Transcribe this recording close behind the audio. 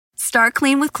Start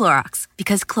clean with Clorox,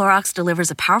 because Clorox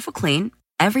delivers a powerful clean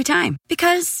every time.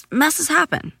 Because messes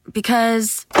happen.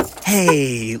 Because...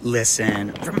 Hey,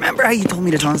 listen. Remember how you told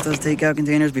me to toss those takeout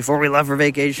containers before we left for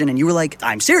vacation? And you were like,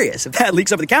 I'm serious. If that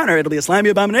leaks over the counter, it'll be a slimy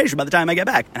abomination by the time I get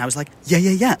back. And I was like,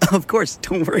 yeah, of course.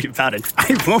 Don't worry about it.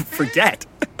 I won't forget.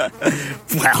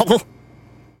 Well...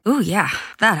 Ooh, yeah,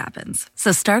 that happens.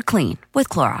 So start clean with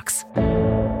Clorox.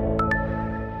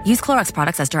 Use Clorox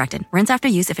products as directed. Rinse after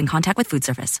use if in contact with food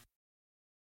surface.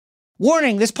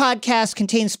 Warning, this podcast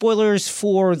contains spoilers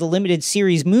for the limited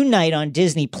series Moon Knight on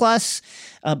Disney+,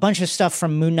 a bunch of stuff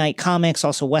from Moon Knight comics,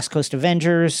 also West Coast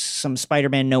Avengers, some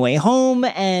Spider-Man No Way Home,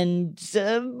 and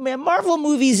Marvel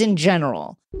movies in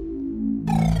general.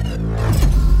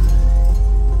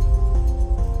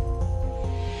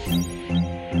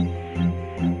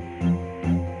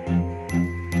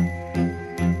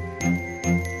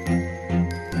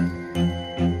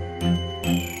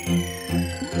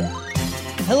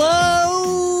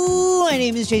 Hello, my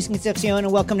name is Jason Concepcion,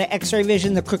 and welcome to X-Ray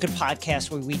Vision, the Crooked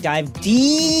Podcast, where we dive deep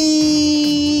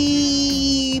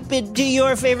into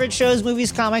your favorite shows,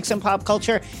 movies, comics, and pop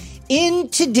culture. In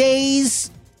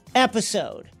today's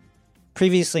episode,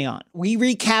 previously on, we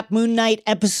recap Moon Knight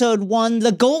Episode 1,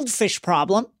 The Goldfish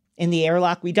Problem. In the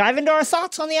airlock, we dive into our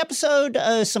thoughts on the episode,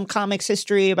 some comics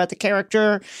history about the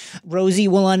character. Rosie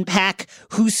will unpack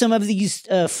who some of these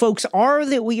folks are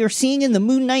that we are seeing in the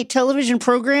Moon Knight television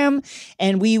program,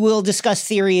 and we will discuss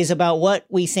theories about what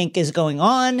we think is going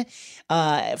on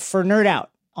for Nerd Out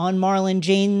on Marlon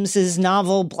James's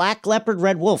novel Black Leopard,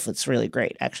 Red Wolf. It's really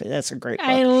great, actually. That's a great book.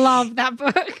 I love that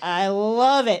book. I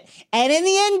love it. And in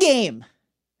the end game,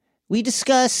 we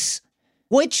discuss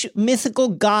which mythical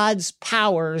god's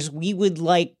powers we would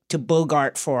like to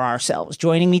bogart for ourselves.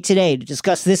 Joining me today to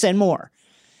discuss this and more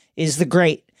is the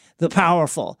great, the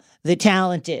powerful, the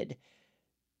talented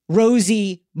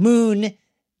Rosie Moon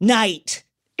Knight.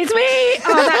 It's me!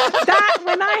 Oh, that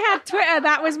when I had Twitter,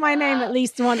 that was my name at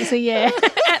least once a year.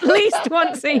 At least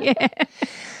once a year.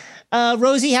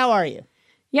 Rosie, how are you?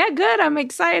 Yeah, good. I'm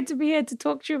excited to be here to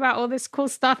talk to you about all this cool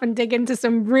stuff and dig into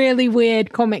some really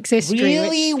weird comics history.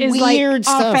 Really which is weird like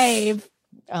stuff. Our fave.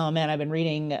 Oh, man, I've been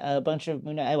reading a bunch of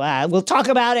Moon Knight. We'll talk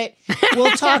about it.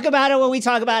 We'll talk about it when we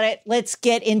talk about it. Let's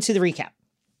get into the recap.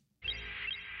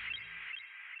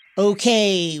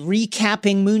 Okay,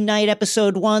 recapping Moon Knight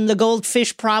Episode 1, The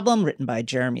Goldfish Problem, written by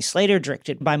Jeremy Slater,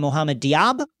 directed by Mohammed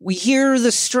Diab. We hear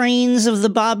the strains of the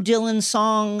Bob Dylan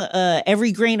song,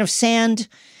 Every Grain of Sand.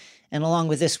 And along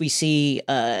with this, we see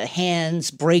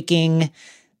hands breaking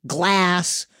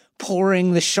glass,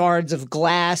 pouring the shards of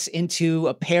glass into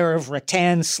a pair of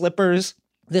rattan slippers.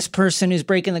 This person who's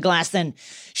breaking the glass then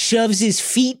shoves his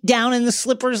feet down in the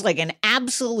slippers like an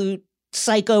absolute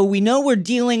psycho. We know we're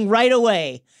dealing right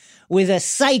away with a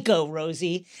psycho,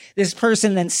 Rosie. This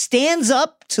person then stands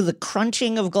up to the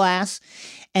crunching of glass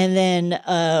and then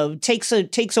takes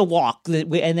a walk.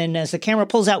 And then as the camera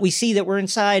pulls out, we see that we're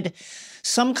inside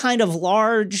some kind of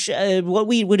large, what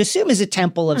we would assume is a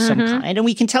temple of some kind. And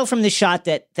we can tell from the shot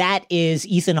that that is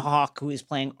Ethan Hawke, who is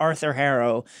playing Arthur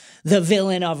Harrow, the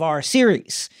villain of our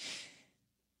series.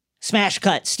 Smash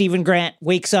cut, Stephen Grant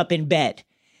wakes up in bed.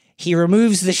 He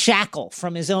removes the shackle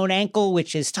from his own ankle,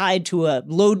 which is tied to a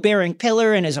load-bearing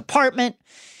pillar in his apartment.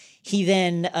 He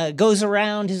then goes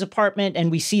around his apartment,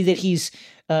 and we see that he's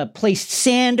placed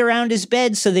sand around his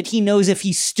bed so that he knows if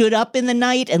he stood up in the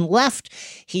night and left.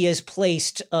 He has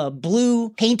placed blue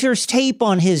painter's tape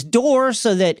on his door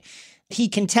so that he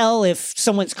can tell if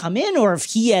someone's come in or if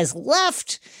he has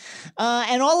left.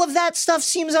 And all of that stuff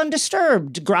seems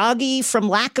undisturbed. Groggy from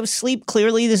lack of sleep.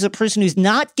 Clearly, this is a person who's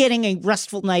not getting a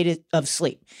restful night of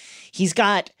sleep. He's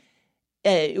got,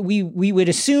 we would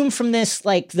assume from this,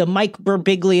 like the Mike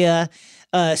Birbiglia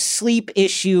sleep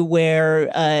issue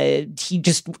where he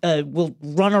just will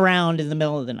run around in the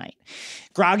middle of the night.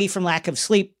 Groggy from lack of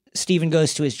sleep, Stephen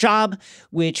goes to his job,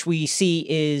 which we see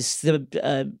is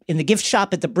in the gift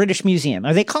shop at the British Museum.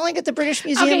 Are they calling it the British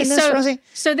Museum in this, Rosie?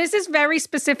 So this is very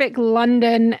specific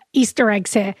London Easter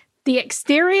eggs here. The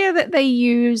exterior that they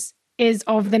use is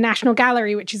of the National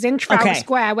Gallery, which is in Trafalgar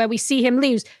Square, where we see him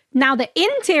leave. Now, the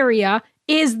interior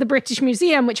is the British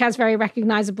Museum, which has very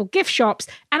recognizable gift shops.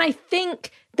 And I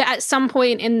think that at some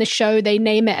point in the show, they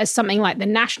name it as something like the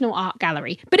National Art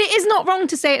Gallery. But it is not wrong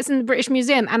to say it's in the British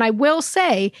Museum. And I will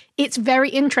say it's very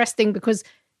interesting because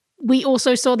we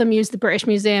also saw them use the British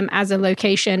Museum as a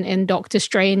location in Doctor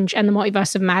Strange and the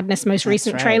Multiverse of Madness most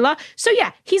recent trailer. So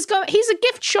yeah, he's a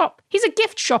gift shop. He's a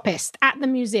gift shopist at the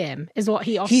museum is what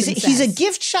he often says. He's a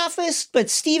gift shopist, but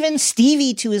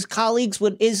Stevie to his colleagues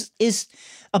is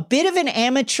a bit of an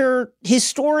amateur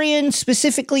historian,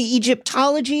 specifically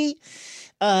Egyptology.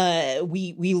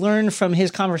 We learned from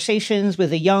his conversations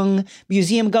with a young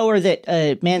museum goer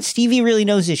that, man, Stevie really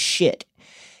knows his shit.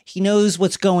 He knows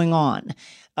what's going on,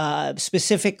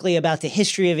 specifically about the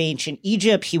history of ancient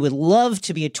Egypt. He would love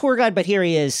to be a tour guide, but here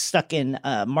he is stuck in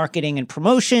marketing and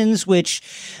promotions, which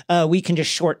we can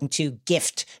just shorten to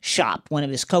gift shop. One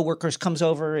of his coworkers comes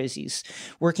over as he's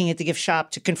working at the gift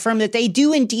shop to confirm that they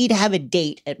do indeed have a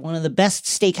date at one of the best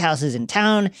steakhouses in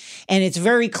town. And it's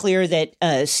very clear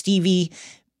that Stevie,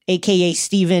 aka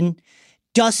Steven,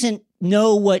 doesn't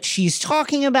know what she's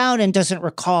talking about and doesn't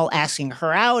recall asking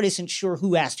her out, isn't sure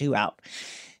who asked who out.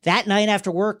 That night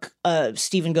after work,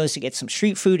 Steven goes to get some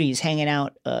street food. And he's hanging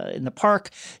out in the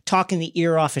park, talking the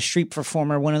ear off a street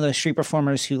performer, one of those street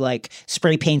performers who like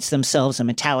spray paints themselves a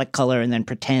metallic color and then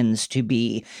pretends to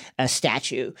be a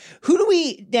statue. Who do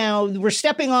we now? We're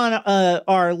stepping on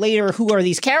our later. Who are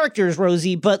these characters,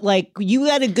 Rosie? But like, you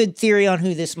had a good theory on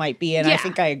who this might be, and I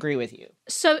think I agree with you.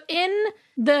 So in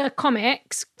the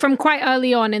comics from quite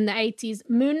early on in the 80s,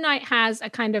 Moon Knight has a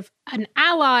kind of an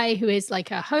ally who is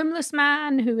like a homeless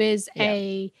man, who is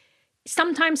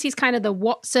sometimes he's kind of the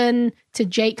Watson to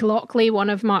Jake Lockley, one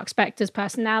of Mark Spector's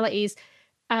personalities,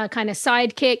 kind of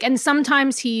sidekick. And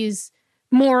sometimes he's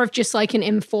more of just like an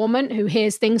informant who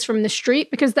hears things from the street,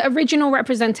 because the original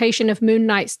representation of Moon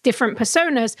Knight's different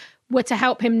personas were to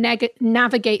help him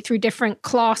navigate through different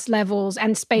class levels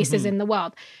and spaces in the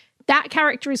world. That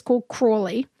character is called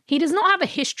Crawley. He does not have a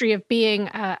history of being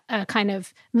a kind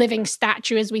of living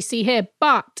statue as we see here,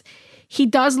 but he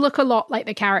does look a lot like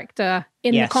the character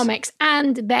in the comics.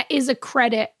 And there is a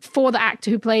credit for the actor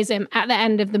who plays him at the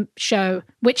end of the show,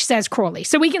 which says Crawley.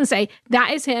 So we can say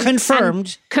that is him.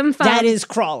 Confirmed. That is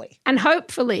Crawley. And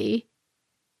hopefully,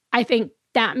 I think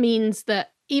that means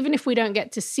that even if we don't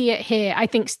get to see it here, I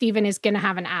think Steven is going to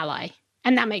have an ally.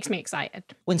 And that makes me excited.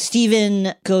 When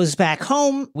Steven goes back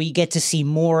home, we get to see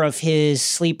more of his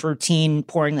sleep routine,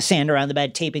 pouring the sand around the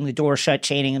bed, taping the door shut,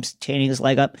 chaining his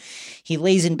leg up. He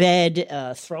lays in bed,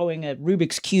 throwing a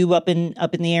Rubik's Cube up in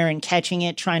the air and catching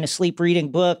it, trying to sleep,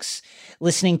 reading books,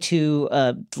 listening to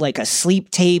like a sleep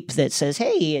tape that says,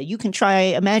 hey, you can try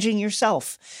imagining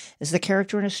yourself as the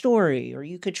character in a story, or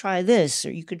you could try this,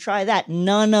 or you could try that.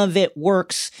 None of it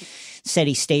works. Said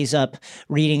he stays up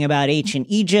reading about ancient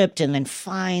Egypt, and then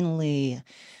finally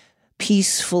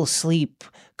peaceful sleep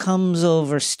comes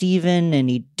over Steven and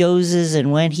he dozes,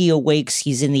 and when he awakes,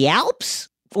 he's in the Alps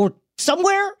or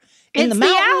somewhere in the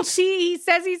mountains. Alps. He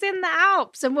says he's in the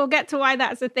Alps, and we'll get to why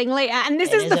that's a thing later. And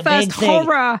this is the first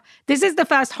horror. This is the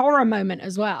first horror moment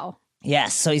as well.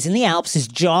 Yes, so he's in the Alps. His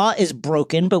jaw is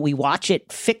broken, but we watch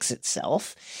it fix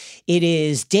itself. It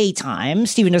is daytime.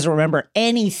 Steven doesn't remember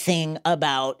anything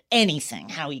about anything,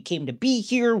 how he came to be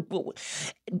here,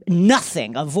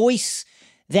 nothing. A voice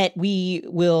that we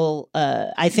will,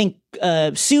 I think,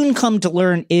 soon come to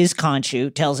learn is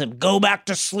Khonshu, tells him, go back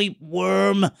to sleep,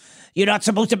 worm. You're not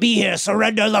supposed to be here.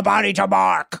 Surrender the body to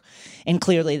Mark. And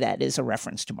clearly that is a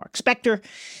reference to Mark Spector.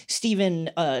 Steven,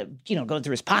 going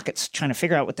through his pockets, trying to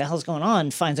figure out what the hell's going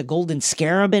on, finds a golden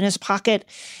scarab in his pocket.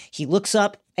 He looks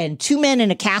up, and two men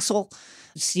in a castle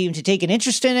seem to take an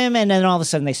interest in him, and then all of a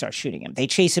sudden they start shooting him. They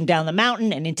chase him down the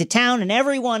mountain and into town, and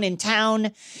everyone in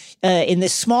town in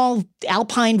this small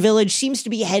alpine village seems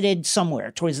to be headed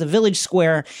somewhere towards the village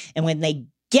square, and when they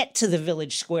get to the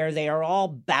village square, they are all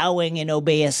bowing in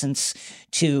obeisance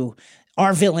to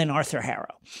our villain, Arthur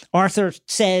Harrow. Arthur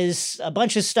says a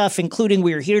bunch of stuff, including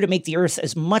we are here to make the earth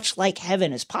as much like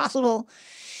heaven as possible.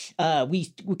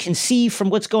 We can see from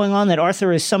what's going on that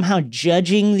Arthur is somehow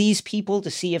judging these people to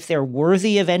see if they're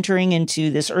worthy of entering into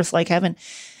this earth-like heaven.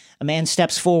 A man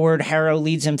steps forward. Harrow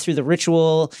leads him through the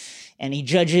ritual, and he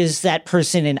judges that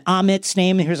person in Amit's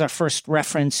name. Here's our first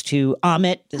reference to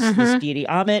Amit, this deity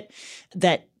Amit,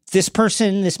 that this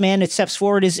person, this man that steps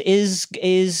forward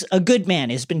is a good man,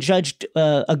 has been judged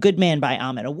a good man by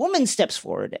Amit. A woman steps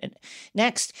forward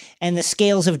next, and the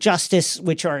scales of justice,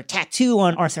 which are a tattoo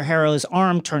on Arthur Harrow's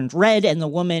arm, turned red, and the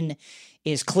woman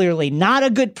is clearly not a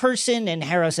good person, and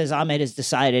Harrow says, Amit has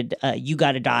decided, you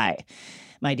gotta die,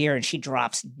 my dear, and she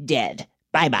drops dead.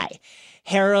 Bye-bye.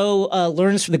 Harrow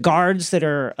learns from the guards that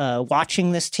are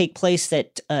watching this take place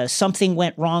that something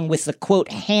went wrong with the, quote,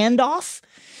 handoff.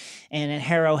 And then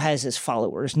Harrow has his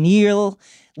followers kneel,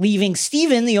 leaving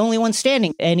Steven the only one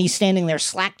standing. And he's standing there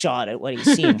slack-jawed at what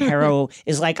he's seeing. Harrow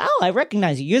is like, oh, I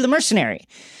recognize you. You're the mercenary.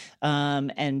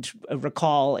 And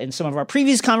recall in some of our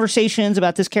previous conversations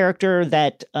about this character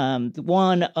that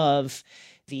one of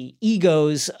the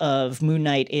egos of Moon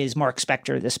Knight is Mark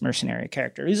Spector, this mercenary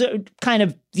character. He's kind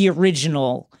of the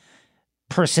original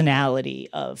personality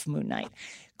of Moon Knight.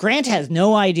 Grant has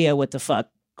no idea what the fuck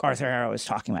Arthur Harrow is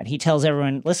talking about. He tells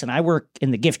everyone, listen, I work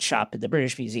in the gift shop at the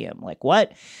British Museum. Like,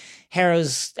 what?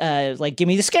 Harrow's like, give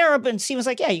me the scarab. And Stephen's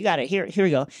like, yeah, you got it. Here we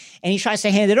go. And he tries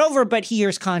to hand it over, but he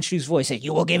hears Khonshu's voice say,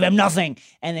 you will give him nothing.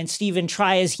 And then Stephen,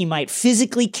 try as he might,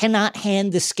 physically cannot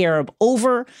hand the scarab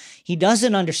over. He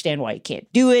doesn't understand why he can't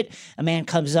do it. A man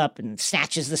comes up and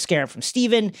snatches the scarab from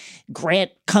Stephen.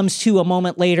 Grant comes to a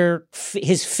moment later,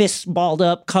 his fists balled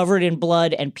up, covered in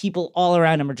blood, and people all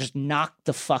around him are just knocked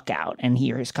the fuck out. And he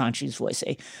hears Khonshu's voice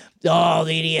say, oh,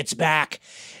 the idiot's back.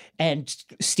 And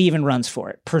Stephen runs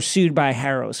for it, pursued by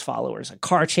Harrow's followers. A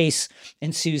car chase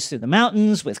ensues through the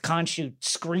mountains, with Khonshu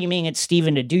screaming at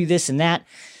Stephen to do this and that.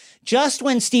 Just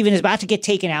when Stephen is about to get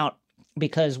taken out,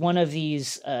 because one of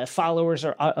these followers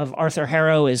of Arthur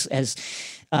Harrow has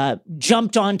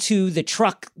jumped onto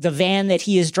the van that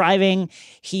he is driving,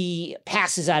 he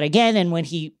passes out again. And when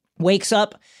he wakes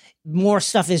up, more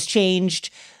stuff has changed.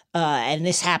 And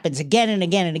this happens again and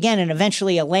again and again. And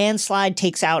eventually a landslide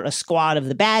takes out a squad of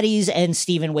the baddies, and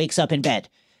Stephen wakes up in bed,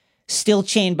 still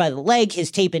chained by the leg,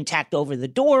 his tape intact over the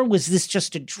door. Was this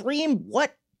just a dream?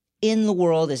 What in the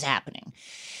world is happening?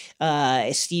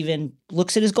 Stephen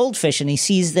looks at his goldfish and he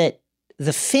sees that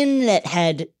the fin that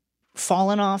had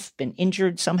fallen off, been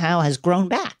injured somehow, has grown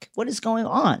back. What is going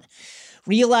on?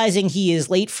 Realizing he is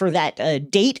late for that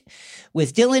date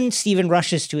with Dylan, Stephen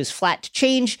rushes to his flat to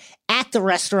change. At the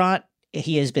restaurant,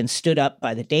 he has been stood up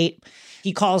by the date.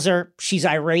 He calls her. She's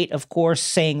irate, of course,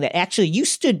 saying that, actually, you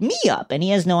stood me up. And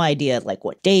he has no idea, like,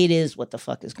 what date is, what the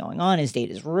fuck is going on. His date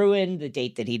is ruined, the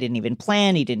date that he didn't even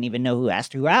plan. He didn't even know who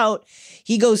asked who out.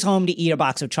 He goes home to eat a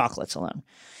box of chocolates alone.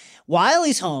 While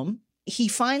he's home, he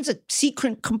finds a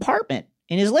secret compartment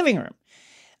in his living room.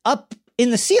 Up in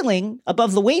the ceiling,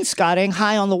 above the wainscoting,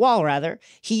 high on the wall, rather,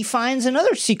 he finds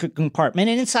another secret compartment,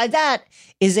 and inside that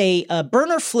is a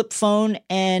burner flip phone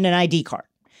and an ID card.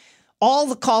 All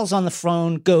the calls on the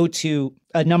phone go to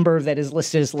a number that is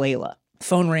listed as Layla.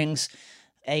 Phone rings.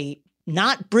 A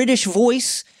not British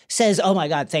voice says, oh my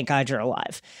God, thank God you're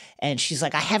alive. And she's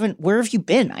like, where have you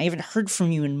been? I haven't heard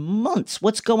from you in months.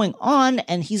 What's going on?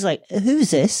 And he's like,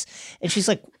 who's this? And she's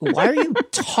like, why are you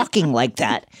talking like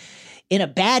that? In a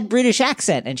bad British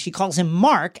accent, and she calls him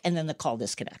Mark, and then the call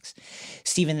disconnects.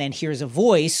 Stephen then hears a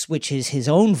voice, which is his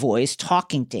own voice,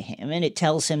 talking to him, and it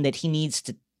tells him that he needs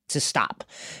to stop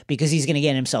because he's going to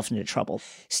get himself into trouble.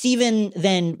 Stephen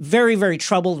then, very, very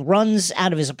troubled, runs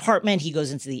out of his apartment. He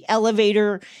goes into the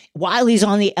elevator. While he's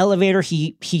on the elevator,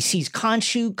 he sees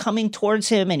Khonshu coming towards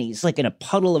him, and he's like in a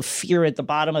puddle of fear at the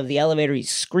bottom of the elevator. He's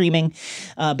screaming.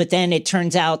 But then it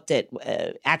turns out that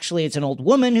actually it's an old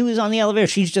woman who is on the elevator.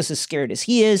 She's just as scared as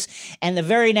he is. And the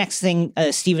very next thing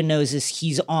Stephen knows is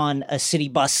he's on a city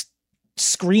bus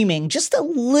screaming just a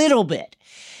little bit.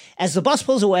 As the bus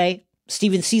pulls away,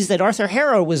 Stephen sees that Arthur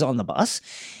Harrow was on the bus,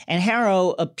 and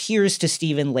Harrow appears to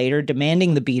Stephen later,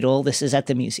 demanding the beetle. This is at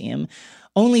the museum.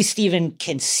 Only Stephen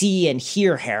can see and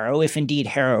hear Harrow, if indeed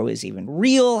Harrow is even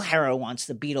real. Harrow wants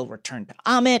the beetle returned to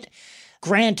Ammit.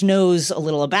 Grant knows a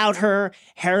little about her.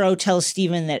 Harrow tells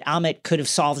Stephen that Ammit could have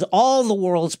solved all the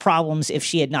world's problems if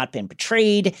she had not been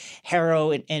betrayed.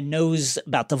 Harrow and knows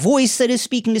about the voice that is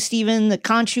speaking to Stephen, the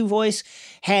Khonshu voice.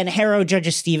 And Harrow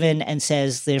judges Stephen and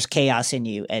says, there's chaos in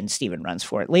you, and Stephen runs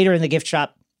for it. Later in the gift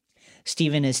shop,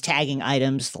 Stephen is tagging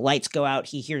items. The lights go out.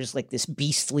 He hears like this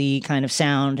beastly kind of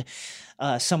sound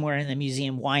somewhere in the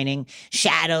museum whining.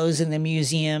 Shadows in the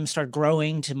museum start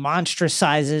growing to monstrous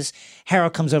sizes. Harrow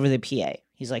comes over the PA.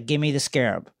 He's like, give me the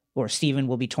scarab or Stephen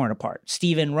will be torn apart.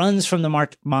 Stephen runs from the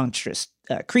monstrous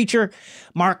creature.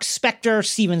 Mark Spector,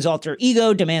 Stephen's alter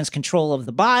ego, demands control of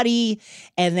the body.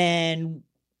 And then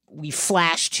we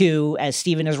flash to, as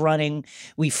Stephen is running,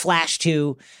 we flash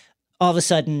to all of a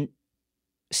sudden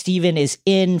Stephen is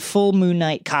in full Moon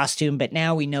Knight costume, but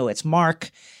now we know it's Mark,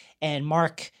 and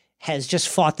Mark has just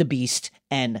fought the beast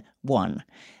and won.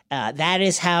 That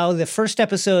is how the first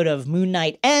episode of Moon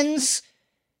Knight ends.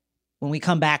 When we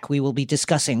come back, we will be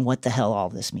discussing what the hell all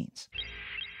this means.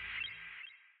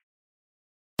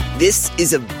 This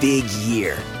is a big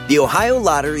year. The Ohio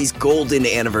Lottery's golden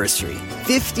anniversary.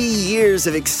 50 years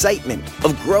of excitement,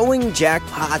 of growing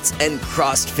jackpots and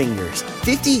crossed fingers.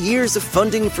 50 years of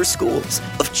funding for schools,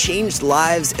 of changed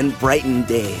lives and brightened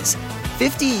days.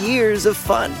 50 years of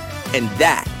fun. And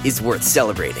that is worth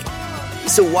celebrating.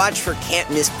 So watch for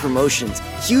can't-miss promotions,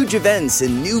 huge events,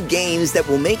 and new games that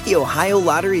will make the Ohio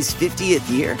Lottery's 50th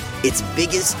year its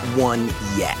biggest one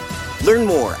yet. Learn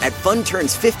more at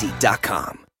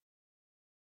funturns50.com.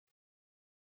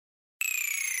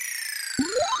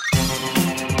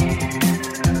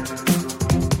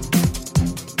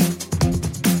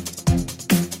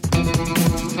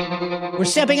 We're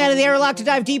stepping out of the airlock to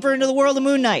dive deeper into the world of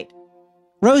Moon Knight.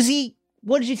 Rosie,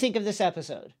 what did you think of this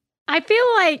episode? I feel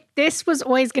like this was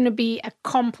always going to be a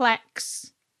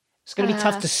complex... It's going to be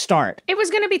tough to start. It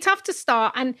was going to be tough to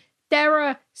start. And there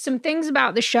are some things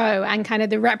about the show and kind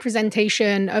of the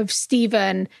representation of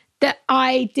Stephen that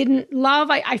I didn't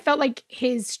love. I felt like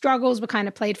his struggles were kind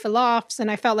of played for laughs, and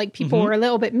I felt like people were a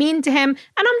little bit mean to him.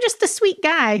 And I'm just a sweet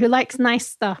guy who likes nice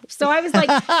stuff. So I was like,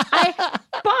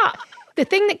 but the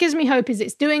thing that gives me hope is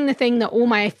it's doing the thing that all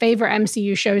my favorite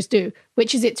MCU shows do,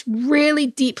 which is it's really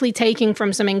deeply taking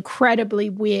from some incredibly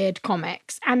weird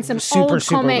comics and some old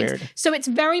comics. Weird. So it's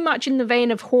very much in the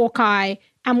vein of Hawkeye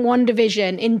and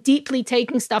WandaVision in deeply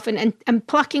taking stuff and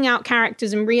plucking out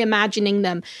characters and reimagining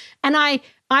them. And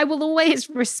I will always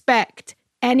respect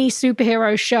any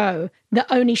superhero show that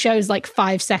only shows like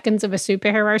 5 seconds of a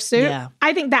superhero suit. Yeah.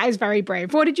 I think that is very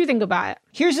brave. What did you think about it?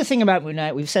 Here's the thing about Moon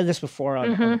Knight. We've said this before on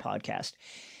the podcast.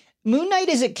 Moon Knight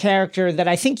is a character that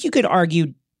I think you could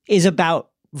argue is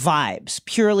about vibes,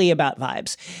 purely about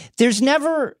vibes. There's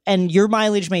never, and your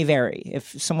mileage may vary.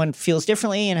 If someone feels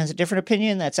differently and has a different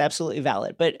opinion, that's absolutely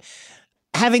valid. But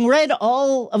having read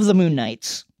all of the Moon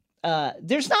Knights,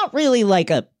 there's not really like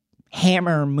a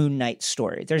Hammer Moon Knight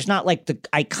story. There's not like the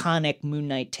iconic Moon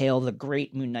Knight tale, the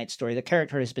great Moon Knight story. The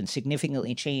character has been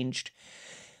significantly changed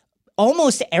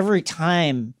almost every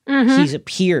time he's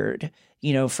appeared,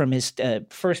 you know, from his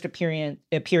first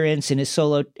appearance in his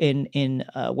solo in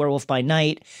Werewolf by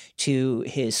Night to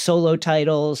his solo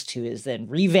titles to his then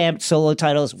revamped solo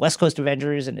titles, West Coast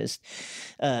Avengers, and his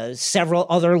several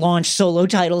other launched solo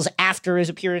titles after his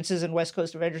appearances in West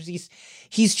Coast Avengers.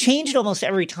 He's changed almost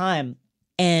every time.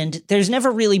 And there's never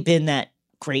really been that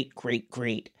great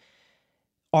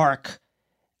arc.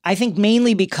 I think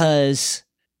mainly because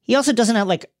he also doesn't have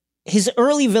like his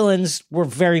early villains were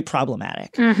very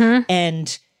problematic.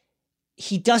 And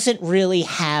he doesn't really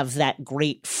have that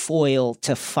great foil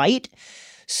to fight.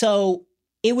 So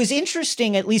it was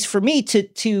interesting, at least for me,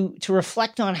 to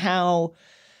reflect on how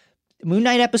Moon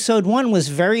Knight episode 1 was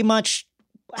very much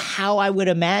how I would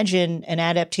imagine an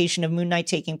adaptation of Moon Knight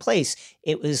taking place.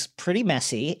 It was pretty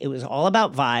messy. It was all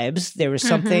about vibes. There was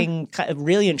something kind of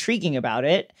really intriguing about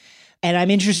it. And I'm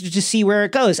interested to see where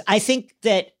it goes. I think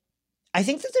that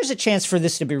there's a chance for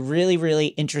this to be really, really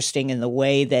interesting in the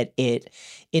way that it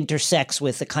intersects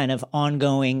with the kind of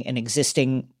ongoing and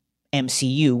existing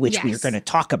MCU, which we are going to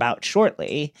talk about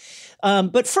shortly.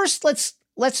 But first,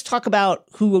 let's talk about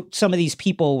who some of these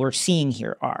people we're seeing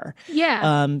here are.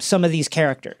 Yeah. Some of these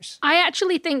characters. I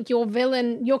actually think your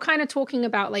villain, you're kind of talking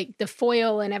about like the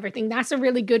foil and everything. That's a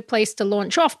really good place to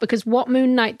launch off, because what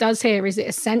Moon Knight does here is it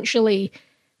essentially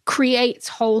creates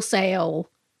wholesale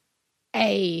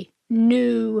a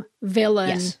new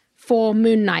villain for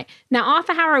Moon Knight. Now,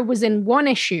 Arthur Harrow was in one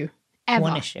issue ever.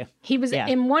 One issue. He was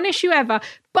in one issue ever.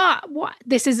 But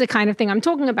this is the kind of thing I'm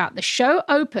talking about. The show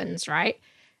opens, right?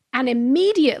 And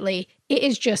immediately it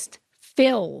is just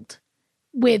filled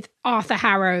with Arthur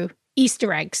Harrow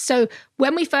Easter eggs. So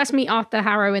when we first meet Arthur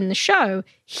Harrow in the show,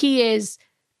 he is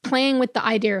playing with the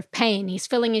idea of pain. He's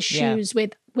filling his shoes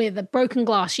with a broken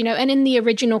glass, you know, and in the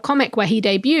original comic where he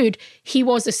debuted, he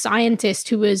was a scientist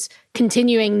who was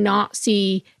continuing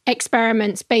Nazi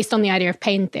experiments based on the idea of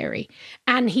pain theory.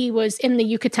 And he was in the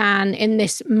Yucatan in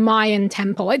this Mayan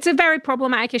temple. It's a very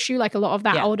problematic issue, like a lot of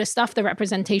that older stuff, the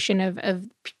representation of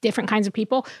different kinds of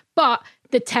people. But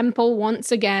the temple,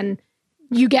 once again,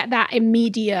 you get that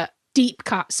immediate deep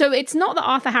cut. So it's not that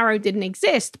Arthur Harrow didn't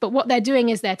exist, but what they're doing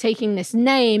is they're taking this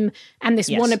name and this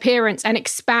one appearance and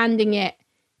expanding it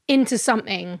into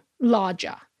something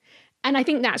larger. And I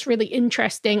think that's really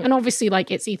interesting. And obviously,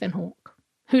 like, it's Ethan Hawke.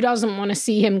 Who doesn't want to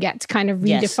see him get to kind of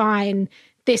redefine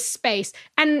this space?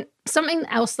 And something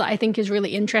else that I think is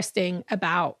really interesting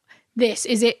about this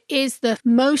is it is the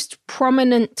most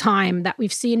prominent time that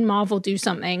we've seen Marvel do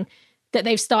something that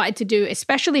they've started to do,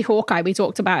 especially Hawkeye. We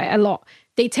talked about it a lot.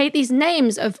 They take these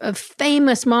names of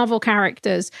famous Marvel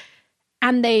characters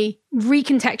and they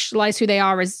recontextualize who they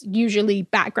are as usually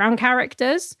background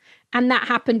characters. And that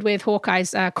happened with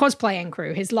Hawkeye's cosplaying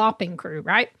crew, his LARPing crew,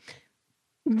 right?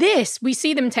 This, we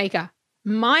see them take a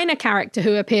minor character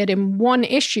who appeared in one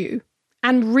issue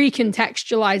and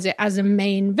recontextualize it as a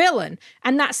main villain.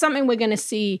 And that's something we're going to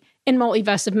see in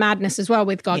Multiverse of Madness as well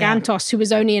with Gargantos, who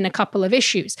was only in a couple of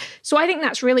issues. So I think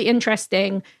that's really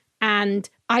interesting. And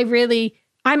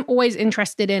I'm always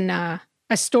interested in a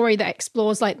story that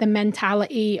explores like the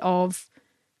mentality of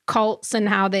cults and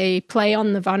how they play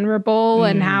on the vulnerable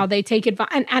and how they take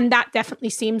advantage. And that definitely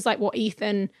seems like what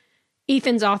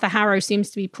Ethan's Arthur Harrow seems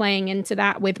to be playing into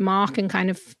that with Mark and kind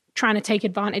of trying to take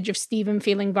advantage of Stephen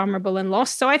feeling vulnerable and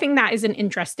lost. So I think that is an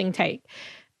interesting take.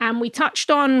 And we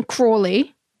touched on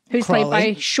Crawley, who's played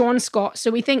by Sean Scott.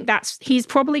 So we think he's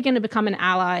probably going to become an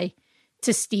ally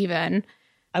to Stephen.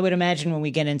 I would imagine when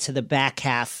we get into the back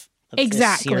half of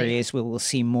this series, we will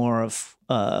see more of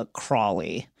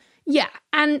Crawley. Yeah.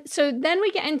 And so then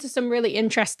we get into some really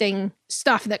interesting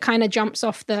stuff that kind of jumps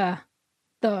off the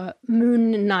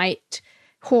Moon Knight,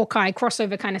 Hawkeye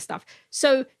crossover kind of stuff.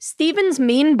 So Stephen's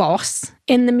mean boss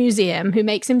in the museum, who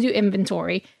makes him do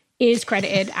inventory, is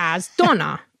credited as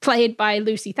Donna, played by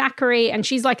Lucy Thackeray. And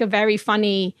she's like a very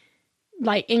funny,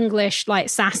 like English, like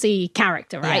sassy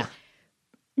character, right? Yeah.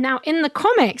 Now, in the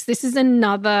comics, this is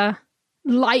another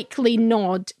likely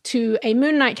nod to a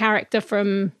Moon Knight character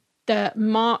from the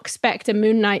Mark Spector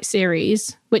Moon Knight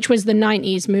series, which was the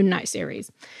 90s Moon Knight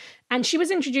series. And she was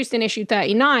introduced in issue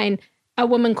 39, a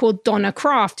woman called Donna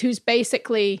Kraft, who's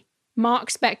basically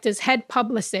Mark Spector's head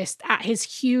publicist at his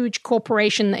huge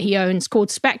corporation that he owns called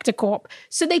Spector Corp.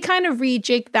 So they kind of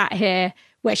rejigged that here,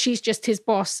 where she's just his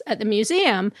boss at the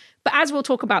museum. But as we'll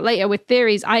talk about later with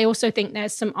theories, I also think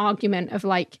there's some argument of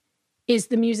like, is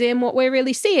the museum what we're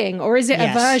really seeing? Or is it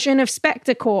a version of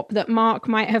Spector Corp that Mark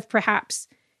might have perhaps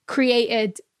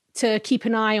created to keep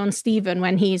an eye on Stephen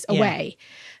when he's away?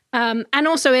 And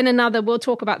also in another, we'll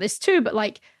talk about this too, but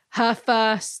like her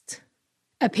first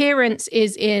appearance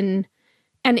is in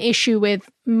an issue with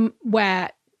where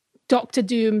Dr.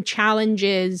 Doom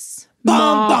challenges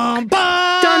Mark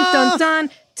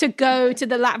to go to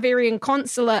the Latvian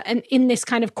consulate and in this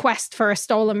kind of quest for a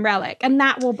stolen relic. And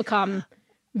that will become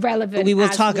relevant. We will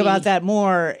talk about that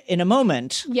more in a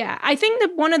moment. Yeah, I think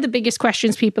that one of the biggest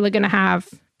questions people are going to have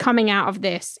coming out of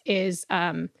this is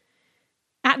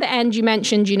at the end, you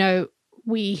mentioned, you know,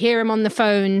 we hear him on the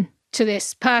phone to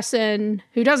this person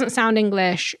who doesn't sound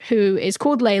English, who is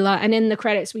called Layla. And in the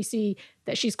credits, we see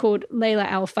that she's called Layla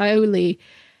Al-Faoli.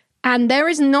 And there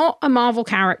is not a Marvel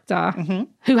character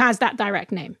who has that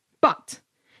direct name. But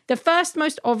the first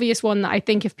most obvious one that I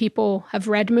think if people have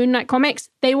read Moon Knight comics,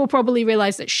 they will probably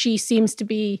realize that she seems to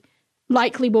be,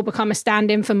 likely will become a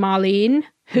stand-in for Marlene,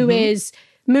 who is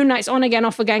Moon Knight's on again,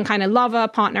 off again kind of lover,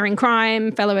 partner in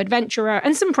crime, fellow adventurer,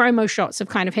 and some promo shots have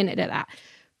kind of hinted at that.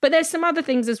 But there's some other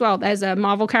things as well. There's a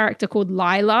Marvel character called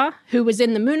Lila, who was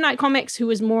in the Moon Knight comics, who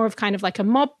was more of kind of like a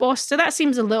mob boss. So that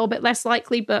seems a little bit less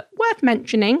likely, but worth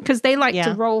mentioning because they like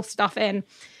to roll stuff in.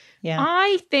 Yeah.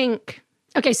 I think...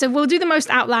 Okay, so we'll do the most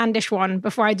outlandish one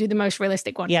before I do the most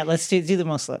realistic one. Yeah, let's do the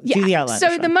most... Do the outlandish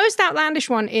one. So the most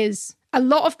outlandish one is a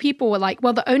lot of people were like,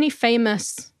 well, the only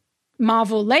famous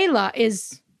Marvel Layla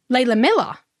is Layla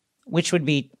Miller. Which would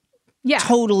be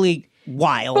totally...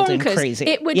 wild bonkers. And crazy.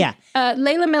 It would.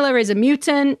 Layla Miller is a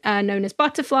mutant known as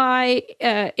Butterfly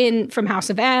from House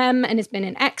of M, and has been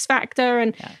in X Factor.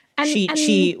 And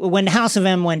she when House of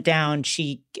M went down,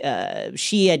 she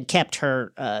had kept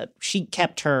her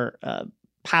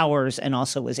powers and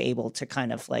also was able to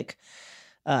kind of like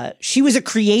she was a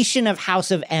creation of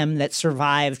House of M that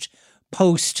survived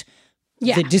post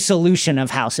the dissolution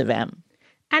of House of M.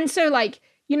 And so like,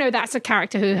 you know, that's a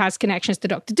character who has connections to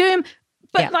Dr. Doom.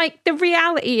 But like the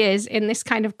reality is in this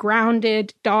kind of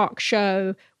grounded, dark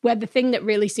show where the thing that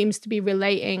really seems to be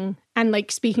relating and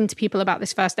like speaking to people about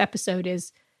this first episode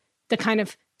is the kind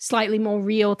of slightly more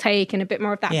real take and a bit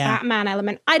more of that Batman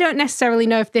element. I don't necessarily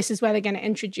know if this is where they're going to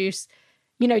introduce,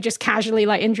 you know, just casually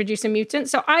like introduce a mutant.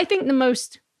 So I think the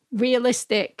most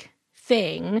realistic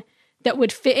thing that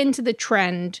would fit into the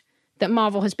trend that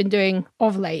Marvel has been doing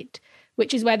of late,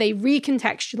 which is where they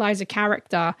recontextualize a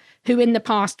character who in the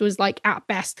past was like at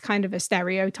best kind of a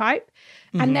stereotype.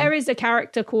 And there is a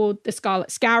character called the Scarlet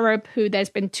Scarab, who there's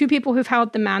been two people who've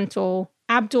held the mantle,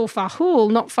 Abdul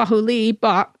Fahul, not Fahuli,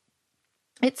 but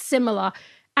it's similar.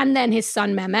 And then his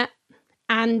son Mehmet.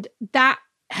 And that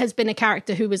has been a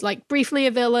character who was like briefly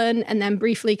a villain and then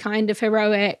briefly kind of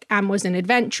heroic and was an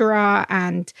adventurer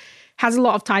and has a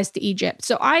lot of ties to Egypt.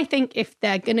 So I think if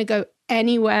they're going to go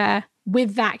anywhere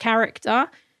with that character,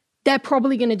 they're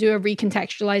probably going to do a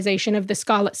recontextualization of the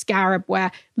Scarlet Scarab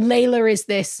where Layla is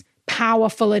this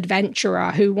powerful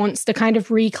adventurer who wants to kind of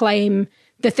reclaim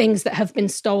the things that have been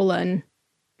stolen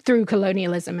through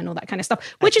colonialism and all that kind of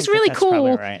stuff, which is really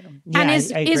cool. Right. And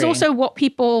is also what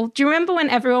people... Do you remember when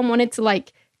everyone wanted to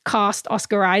like cast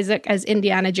Oscar Isaac as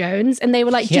Indiana Jones? And they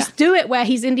were like, just do it where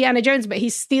he's Indiana Jones, but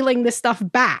he's stealing this stuff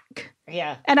back.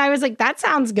 Yeah. And I was like, that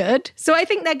sounds good. So I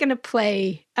think they're going to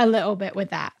play a little bit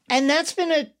with that. And that's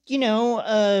been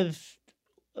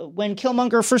when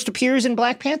Killmonger first appears in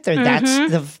Black Panther,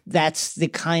 that's the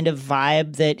kind of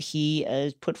vibe that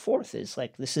he put forth is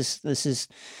like, this is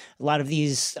a lot of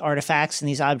these artifacts and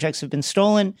these objects have been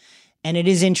stolen. And it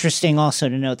is interesting also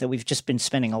to note that we've just been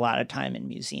spending a lot of time in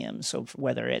museums. So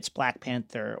whether it's Black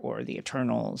Panther or the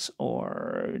Eternals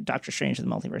or Doctor Strange and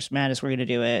the Multiverse of Madness, we're going to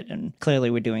do it. And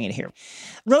clearly we're doing it here.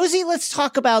 Rosie, let's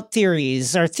talk about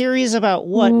theories. Our theories about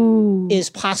what is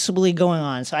possibly going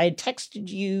on. So I had texted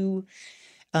you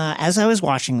as I was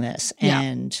watching this.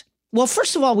 And well,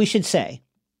 first of all, we should say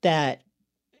that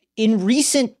in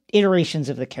recent iterations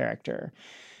of the character,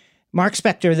 Mark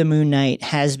Spector, the Moon Knight,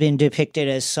 has been depicted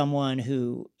as someone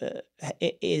who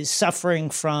is suffering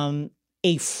from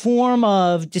a form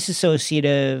of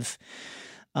dissociative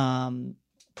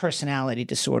personality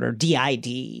disorder,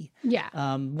 DID.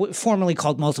 Yeah. Formerly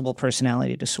called multiple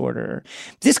personality disorder.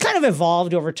 This kind of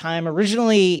evolved over time.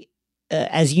 Originally,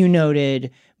 as you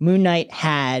noted, Moon Knight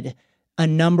had a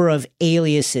number of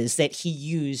aliases that he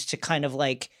used to kind of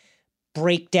like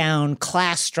break down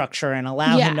class structure and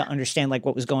allow him to understand like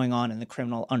what was going on in the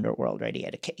criminal underworld, right? He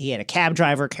had a cab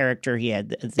driver character. He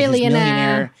had his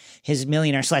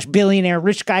millionaire/billionaire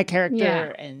rich guy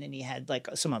character. And then he had like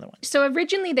some other ones. So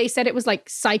originally they said it was like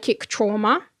psychic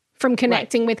trauma from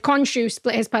connecting with Khonshu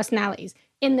split his personalities.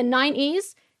 In the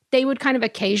 90s, they would kind of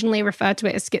occasionally refer to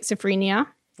it as schizophrenia.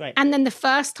 Right. And then the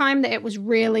first time that it was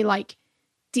really like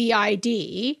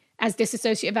DID as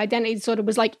dissociative identity disorder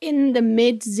was like in the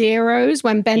mid-zeros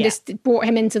when Bendis brought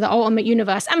him into the Ultimate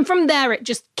Universe. And from there, it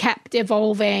just kept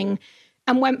evolving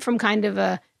and went from kind of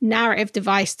a narrative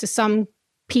device to some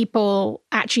people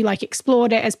actually like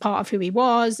explored it as part of who he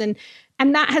was. And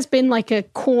that has been like a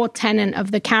core tenet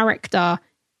of the character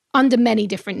under many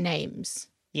different names.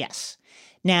 Yes.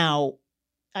 Now,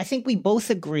 I think we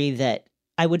both agree that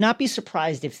I would not be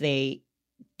surprised if they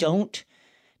don't.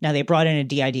 Now, they brought in a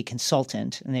DID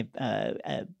consultant, and they've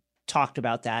talked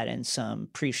about that in some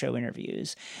pre-show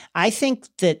interviews. I think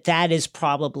that is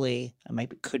probably,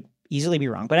 could easily be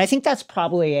wrong, but I think that's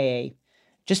probably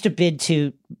just a bid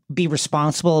to be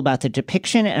responsible about the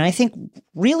depiction. And I think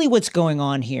really what's going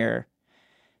on here,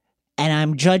 and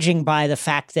I'm judging by the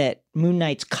fact that Moon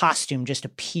Knight's costume just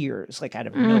appears like out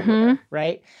of nowhere,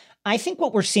 right? I think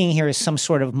what we're seeing here is some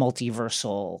sort of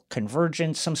multiversal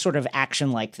convergence, some sort of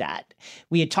action like that.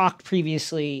 We had talked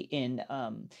previously in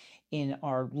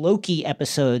our Loki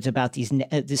episodes about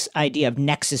this idea of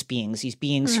nexus beings, these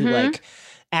beings who like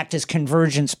act as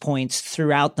convergence points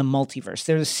throughout the multiverse.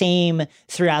 They're the same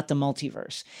throughout the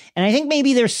multiverse. And I think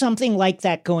maybe there's something like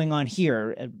that going on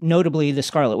here. Notably, the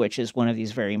Scarlet Witch is one of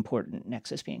these very important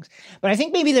nexus beings. But I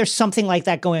think maybe there's something like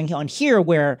that going on here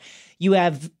where you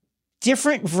have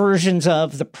different versions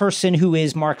of the person who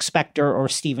is Mark Spector or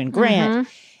Stephen Grant.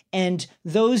 And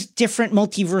those different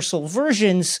multiversal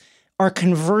versions are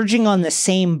converging on the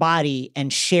same body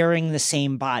and sharing the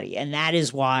same body. And that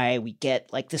is why we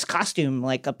get like this costume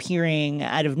like appearing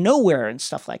out of nowhere and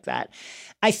stuff like that.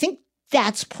 I think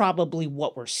that's probably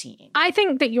what we're seeing. I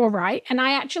think that you're right. And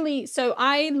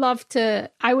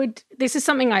this is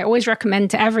something I always recommend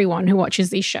to everyone who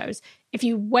watches these shows. If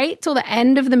you wait till the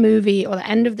end of the movie or the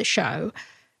end of the show,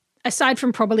 aside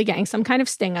from probably getting some kind of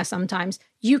stinger sometimes,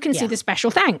 you can see the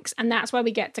special thanks. And that's where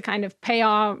we get to kind of pay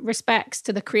our respects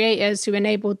to the creators who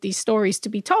enabled these stories to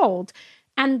be told.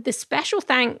 And the special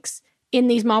thanks in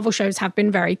these Marvel shows have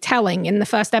been very telling. In the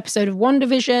first episode of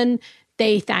WandaVision,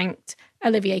 they thanked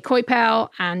Olivier Coipel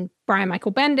and Brian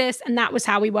Michael Bendis, and that was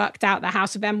how we worked out that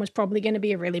House of M was probably going to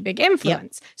be a really big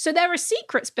influence. So there are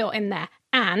secrets built in there.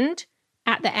 And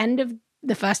at the end of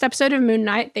the first episode of Moon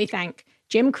Knight, they thank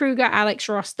Jim Kruger, Alex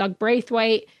Ross, Doug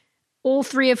Braithwaite, all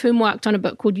three of whom worked on a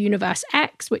book called Universe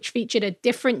X, which featured a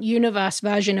different universe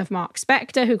version of Mark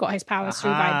Spector, who got his powers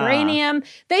through vibranium.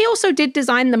 They also did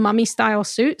design the mummy-style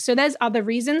suit, so there's other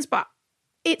reasons, but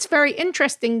it's very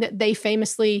interesting that they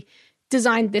famously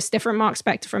designed this different Mark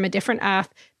Spector from a different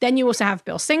Earth. Then you also have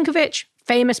Bill Sienkiewicz,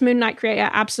 famous Moon Knight creator,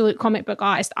 absolute comic book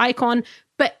artist icon.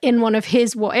 But in one of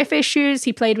his What If issues,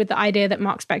 he played with the idea that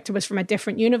Mark Spector was from a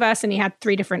different universe and he had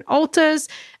 3 different alters.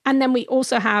 And then we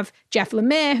also have Jeff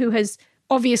Lemire, who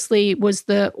was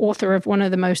the author of one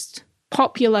of the most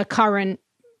popular current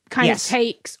kind of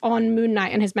takes on Moon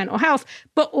Knight and his mental health,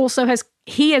 but also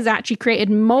he has actually created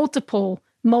multiple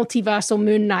multiversal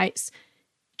Moon Knights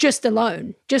just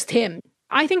him.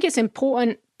 I think it's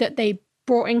important that they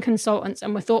brought in consultants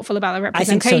and were thoughtful about the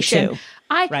representation.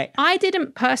 I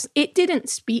think so too. It didn't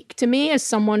speak to me as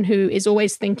someone who is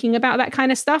always thinking about that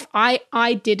kind of stuff.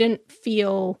 I didn't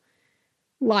feel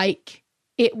like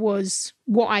it was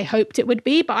what I hoped it would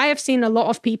be, but I have seen a lot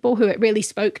of people who it really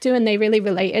spoke to and they really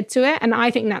related to it. And I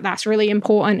think that that's really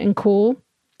important and cool.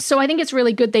 So I think it's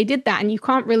really good they did that. And you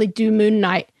can't really do Moon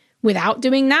Knight without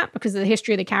doing that because of the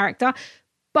history of the character.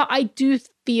 But I do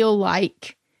feel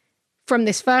like from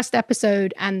this first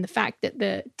episode and the fact that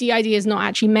the DID is not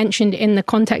actually mentioned in the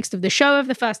context of the show of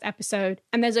the first episode,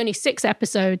 and there's only 6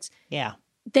 episodes. Yeah.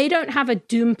 They don't have a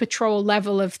Doom Patrol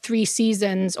level of 3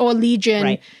 seasons or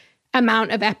Legion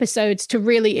amount of episodes to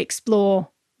really explore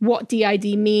what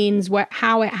DID means,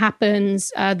 how it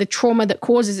happens, the trauma that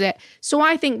causes it. So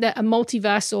I think that a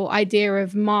multiversal idea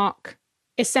of Mark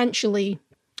essentially,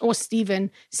 or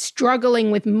Steven,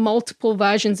 struggling with multiple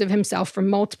versions of himself from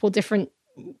multiple different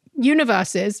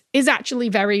universes is actually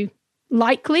very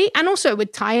likely. And also it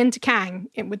would tie into Kang.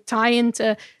 It would tie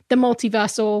into the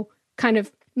multiversal kind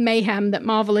of mayhem that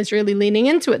Marvel is really leaning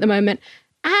into at the moment.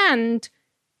 And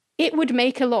it would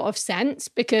make a lot of sense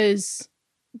because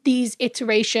these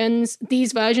iterations,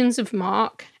 these versions of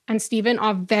Mark and Steven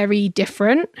are very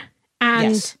different.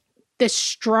 And the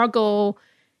struggle,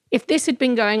 if this had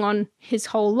been going on his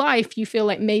whole life, you feel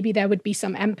like maybe there would be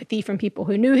some empathy from people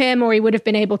who knew him, or he would have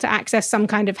been able to access some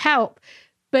kind of help.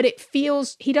 But it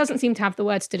feels, he doesn't seem to have the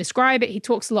words to describe it. He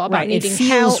talks a lot about needing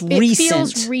help. It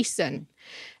feels recent.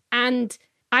 And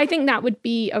I think that would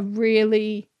be a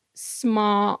really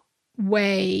smart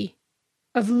way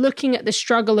of looking at the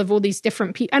struggle of all these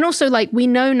different people. And also, like, we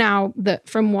know now that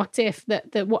from What If,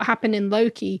 that what happened in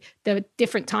Loki, the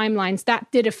different timelines,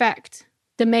 that did affect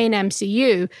the main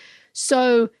MCU.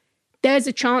 So there's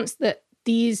a chance that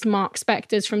these Mark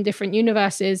Spectors from different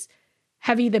universes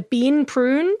have either been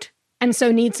pruned and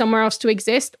so need somewhere else to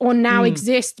exist, or now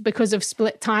exist because of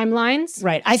split timelines.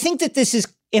 Right. I think that this is,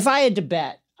 if I had to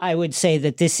bet, I would say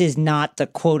that this is not the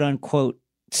quote unquote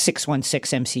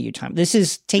 616 MCU time. This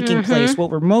is taking place, what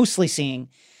we're mostly seeing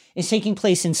is taking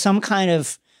place in some kind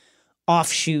of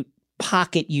offshoot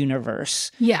pocket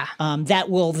universe. Yeah. That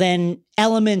will then,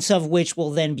 elements of which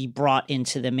will then be brought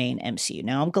into the main MCU.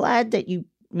 Now, I'm glad that you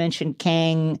mentioned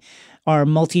Kang, our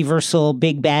multiversal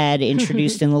big bad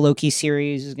introduced in the Loki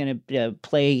series, is going to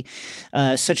play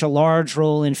such a large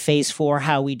role in Phase 4.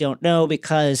 How we don't know,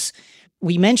 because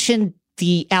we mentioned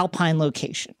the Alpine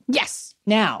location. Yes.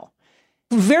 Now,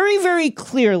 very, very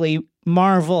clearly,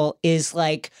 Marvel is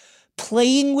like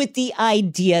playing with the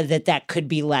idea that that could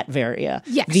be Latveria.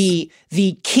 Yes.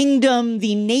 The kingdom,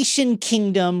 the nation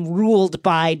kingdom ruled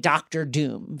by Dr.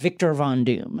 Doom, Victor Von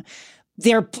Doom.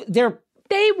 They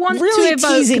want really to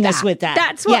evoke teasing that. us with that.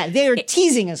 That's what, they're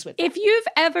teasing us with that. If you've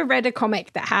ever read a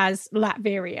comic that has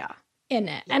Latveria in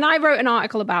it, and I wrote an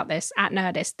article about this at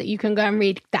Nerdist that you can go and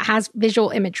read that has visual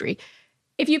imagery.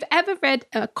 If you've ever read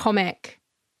a comic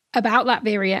about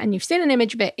Latveria and you've seen an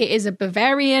image of it, it is a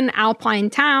Bavarian alpine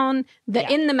town that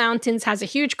in the mountains has a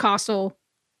huge castle,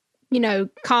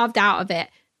 carved out of it.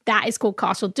 That is called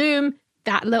Castle Doom.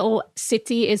 That little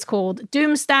city is called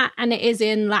Doomstadt, and it is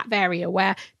in Latveria,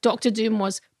 where Dr. Doom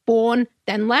was born,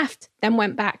 then left, then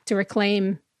went back to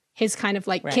reclaim his kind of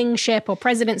like kingship or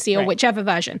presidency or whichever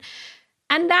version.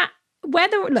 And that,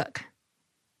 look,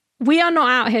 we are not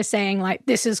out here saying like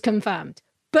this is confirmed.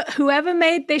 But whoever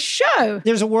made this show...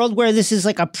 There's a world where this is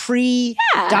like a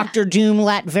pre-Dr. Doom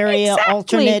Latveria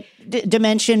alternate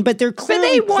dimension, but they're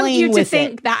clearly playing with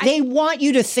it. They want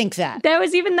you to think that. There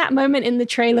was even that moment in the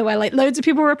trailer where like loads of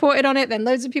people reported on it, then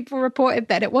loads of people reported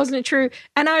that it wasn't true.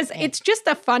 And it's just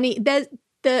a funny... There's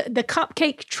the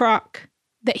cupcake truck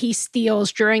that he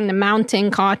steals during the mountain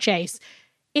car chase.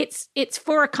 It's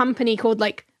for a company called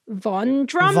like Von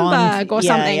Drumberg or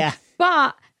something. Yeah.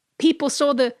 But people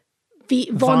saw the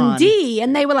Von D,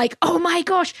 and they were like, oh my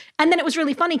gosh. And then it was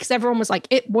really funny because everyone was like,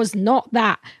 it was not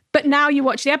that. But now you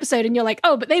watch the episode and you're like,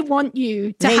 oh, but they want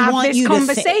you to have this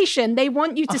conversation. They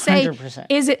want you to 100%. Say,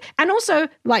 is it? And also,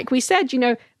 like we said,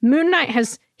 Moon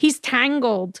Knight he's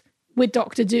tangled with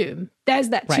Dr. Doom. There's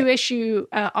that 2-issue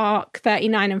arc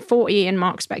 39 and 40 in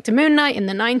Mark Spector Moon Knight in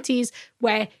the 90s,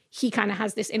 where he kind of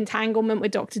has this entanglement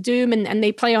with Dr. Doom, and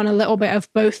they play on a little bit of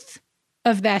both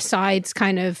of their sides,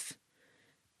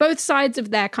 both sides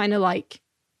of their kind of like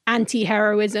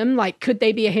anti-heroism, like could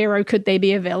they be a hero, could they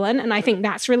be a villain? And I think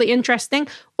that's really interesting.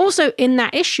 Also in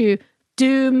that issue,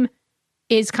 Doom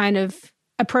is kind of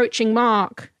approaching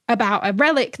Mark about a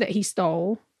relic that he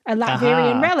stole, a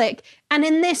Latverian relic. And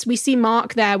in this, we see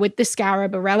Mark there with the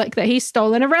Scarab, a relic that he's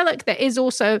stolen, a relic that is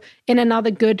also in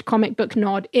another good comic book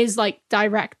nod, is like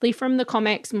directly from the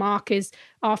comics. Mark is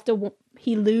after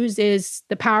he loses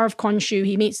the power of Khonshu.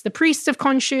 He meets the priests of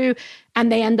Khonshu,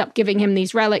 and they end up giving him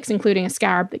these relics, including a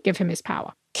scarab that give him his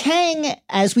power. Kang,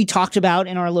 as we talked about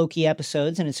in our Loki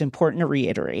episodes, and it's important to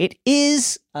reiterate,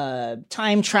 is a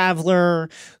time traveler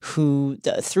who,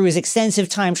 through his extensive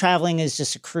time traveling, has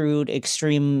just accrued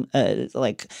extreme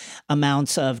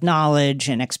amounts of knowledge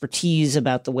and expertise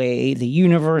about the way the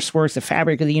universe works, the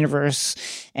fabric of the universe,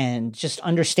 and just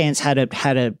understands how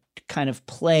to kind of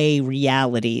play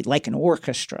reality like an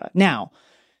orchestra. Now,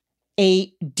 a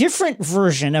different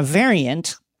version, a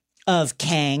variant of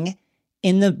Kang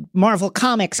in the Marvel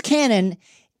Comics canon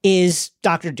is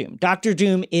Doctor Doom. Doctor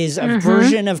Doom is a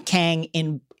version of Kang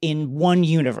in one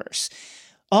universe.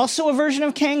 Also a version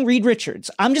of Kang, Reed Richards.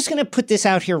 I'm just going to put this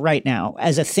out here right now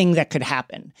as a thing that could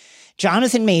happen.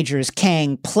 Jonathan Majors,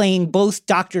 Kang, playing both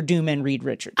Doctor Doom and Reed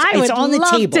Richards. It's on the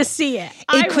table. To see it.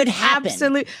 It could happen.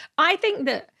 Absolutely. I think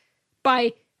that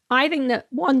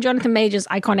Jonathan Majors'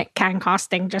 iconic Kang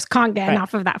casting just can't get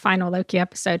enough of that final Loki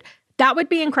episode. That would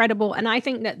be incredible. And I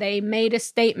think that they made a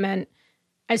statement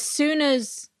as soon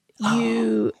as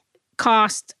you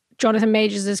cast Jonathan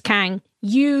Majors as Kang,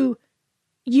 you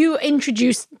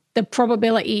introduce the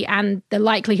probability and the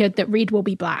likelihood that Reed will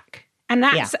be black. And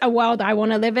that's a world I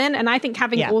want to live in. And I think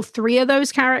having all three of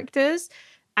those characters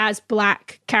as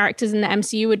black characters in the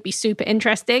MCU would be super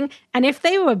interesting. And if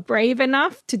they were brave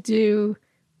enough to do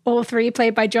all three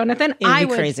played by Jonathan, I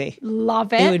would crazy.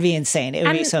 Love it. It would be insane. It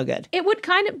would be so good. It would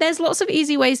there's lots of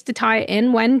easy ways to tie it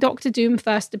in. When Doctor Doom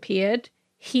first appeared,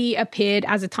 he appeared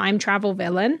as a time travel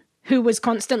villain who was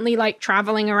constantly like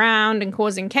traveling around and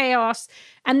causing chaos.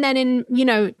 And then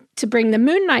to bring the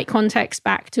Moon Knight context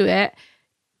back to it,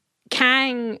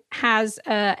 Kang has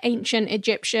an ancient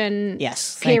Egyptian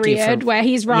period where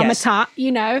he's Rama-Tut,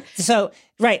 So,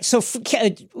 right. So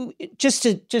just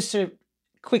to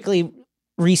quickly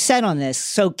reset on this.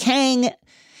 So Kang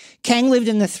lived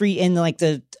in the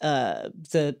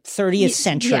 30th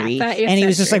century, and he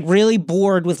was just like really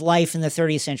bored with life in the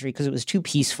 30th century because it was too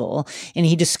peaceful. And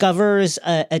he discovers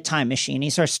a time machine. He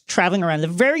starts traveling around. The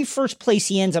very first place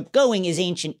he ends up going is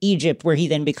ancient Egypt, where he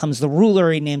then becomes the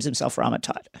ruler. He names himself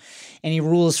Rama-Tut, and he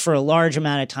rules for a large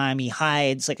amount of time. He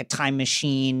hides like a time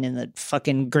machine in the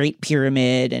fucking Great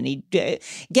Pyramid, and he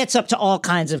gets up to all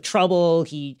kinds of trouble.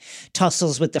 He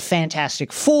tussles with the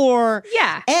Fantastic Four.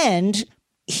 Yeah. And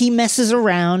he messes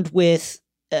around with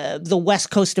the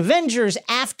West Coast Avengers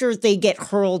after they get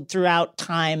hurled throughout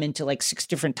time into like 6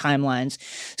 different timelines.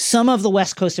 Some of the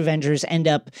West Coast Avengers end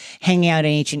up hanging out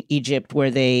in ancient Egypt where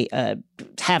they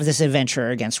have this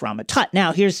adventure against Rama-Tut.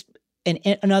 Now, here's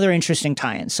another interesting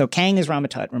tie-in. So Kang is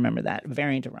Rama-Tut, remember that, a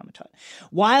variant of Rama-Tut.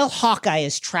 While Hawkeye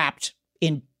is trapped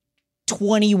in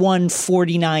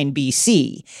 2149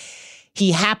 BC,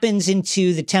 he happens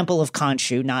into the Temple of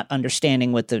Khonshu, not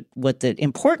understanding what the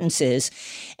importance is,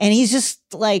 and he's just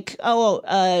like,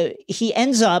 he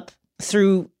ends up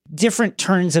through different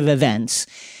turns of events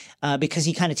because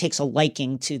he kind of takes a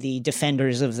liking to the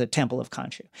defenders of the Temple of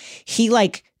Khonshu. He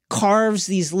like carves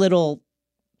these little,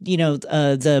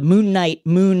 the Moon Knight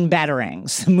moon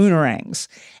moonerangs,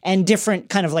 and different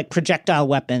kind of like projectile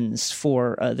weapons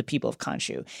for the people of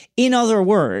Khonshu. In other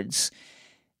words,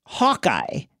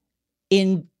 Hawkeye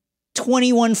in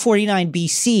 2149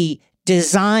 BC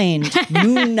designed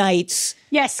Moon Knight's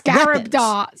scarab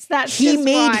darts. He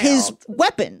made wild. his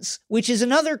weapons, which is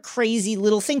another crazy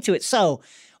little thing to it. So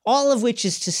all of which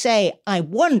is to say, I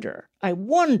wonder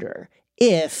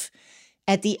if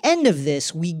at the end of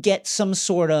this, we get some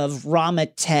sort of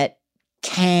Rama-Tut,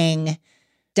 Kang,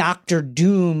 Doctor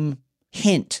Doom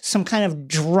hint, some kind of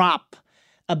drop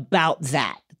about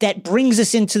that brings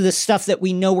us into the stuff that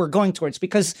we know we're going towards.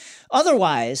 Because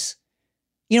otherwise,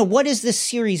 what is this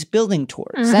series building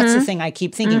towards? That's the thing I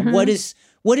keep thinking. What is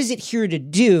it here to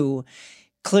do?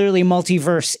 Clearly,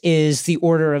 multiverse is the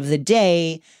order of the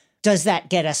day. Does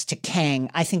that get us to Kang?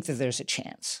 I think that there's a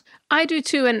chance. I do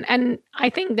too. And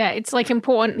I think that it's like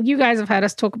important. You guys have heard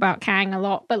us talk about Kang a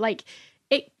lot, but like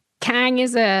Kang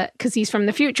is because he's from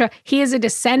the future, he is a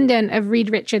descendant of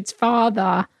Reed Richards'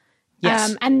 father.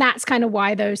 Yes. And that's kind of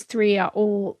why those three are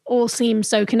all seem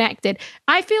so connected.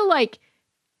 I feel like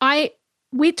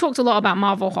we talked a lot about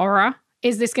Marvel horror.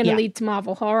 Is this going to lead to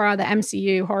Marvel horror, the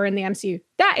MCU, horror in the MCU?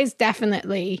 That is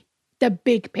definitely the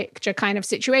big picture kind of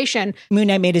situation. Moon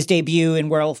Knight made his debut in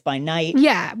Werewolf by Night.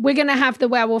 Yeah, we're going to have the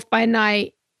Werewolf by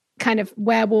Night kind of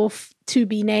werewolf to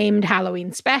be named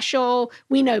Halloween special.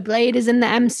 We know Blade is in the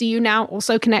MCU now,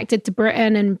 also connected to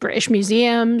Britain and British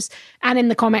museums, and in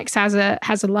the comics has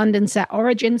a London set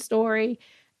origin story.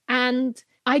 And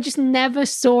I just never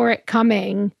saw it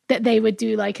coming that they would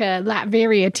do like a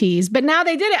Latveria tease, but now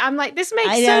they did it. I'm like, this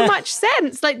makes so much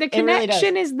sense. Like the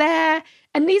connection is there,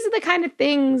 and these are the kind of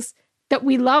things that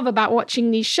we love about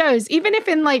watching these shows. Even if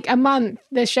in like a month,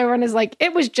 the showrunner's like,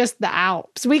 it was just the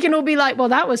Alps. We can all be like, well,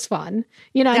 that was fun.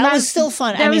 That was still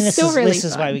fun. I mean, this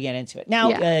is fun. Why we get into it.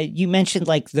 Now, you mentioned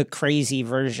like the crazy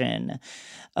version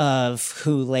of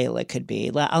who Layla could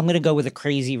be. I'm going to go with a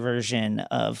crazy version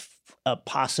of a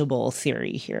possible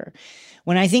theory here.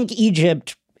 When I think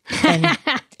Egypt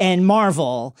and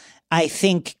Marvel, I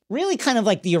think really kind of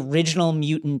like the original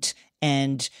mutant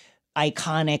and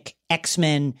iconic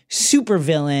X-Men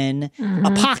supervillain,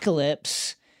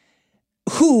 Apocalypse,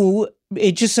 who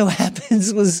it just so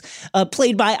happens was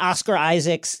played by Oscar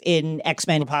Isaacs in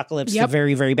X-Men Apocalypse, the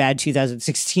very, very bad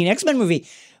 2016 X-Men movie.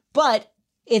 But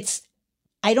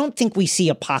I don't think we see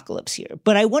Apocalypse here,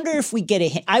 but I wonder if we get a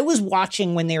hint. I was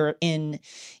watching when they were in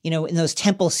those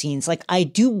temple scenes. Like, I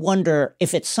do wonder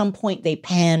if at some point they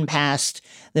pan past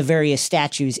the various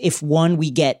statues, if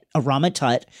we get a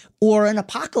Rama-Tut or an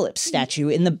Apocalypse statue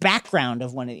in the background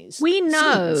of one of these. We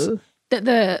know that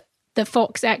the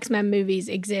Fox X-Men movies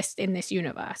exist in this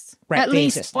universe. Right, at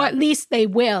least they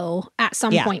will at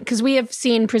some point, because we have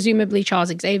seen presumably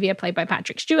Charles Xavier played by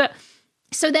Patrick Stewart.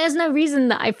 So there's no reason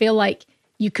that I feel like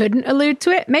you couldn't allude to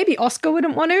it. Maybe Oscar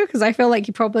wouldn't want to, because I feel like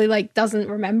he probably doesn't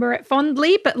remember it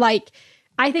fondly. But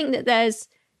I think that there's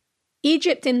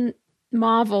Egypt in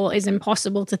Marvel is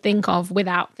impossible to think of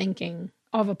without thinking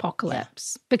of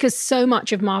Apocalypse, because so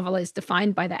much of Marvel is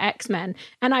defined by the X-Men.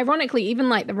 And ironically, even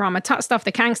like the Rama-Tut stuff,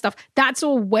 the Kang stuff, that's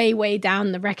all way, way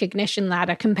down the recognition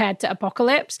ladder compared to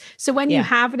Apocalypse. So when you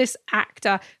have this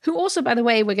actor, who also, by the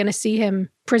way, we're going to see him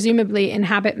presumably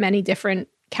inhabit many different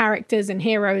characters and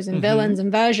heroes and villains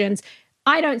and versions,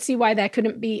 I don't see why there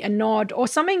couldn't be a nod or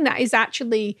something that is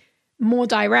actually more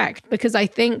direct, because I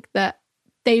think that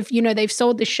they've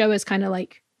sold this show as kind of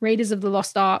like Raiders of the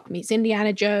Lost Ark meets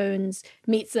Indiana Jones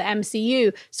meets the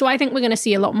MCU. So I think we're going to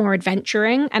see a lot more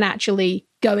adventuring and actually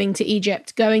going to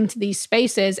Egypt, going to these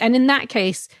spaces. And in that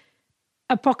case,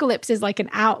 Apocalypse is like an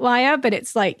outlier, but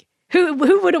it's like, who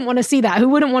wouldn't want to see that? Who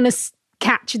wouldn't want to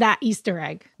catch that Easter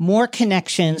egg? More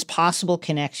connections, possible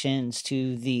connections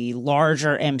to the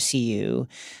larger MCU.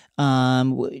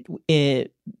 The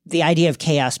idea of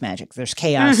chaos magic. There's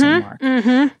chaos in Mark.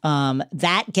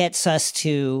 That gets us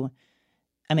to,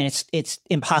 I mean, it's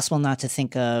impossible not to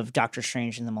think of Doctor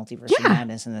Strange and the Multiverse of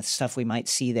Madness and the stuff we might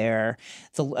see there.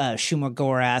 The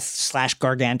Shumagorath /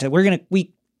 Garganto.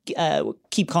 We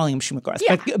keep calling him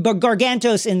Shumagorath, but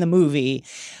Gargantos in the movie,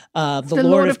 the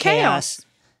Lord of Chaos.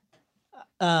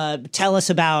 Tell us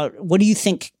about, what do you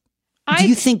think? Do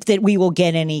you think that we will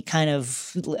get any kind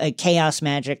of chaos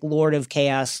magic, Lord of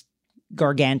Chaos,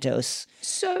 Gargantos?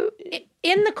 So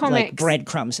in the comics, like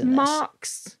breadcrumbs in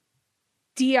Mark's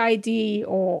DID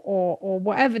or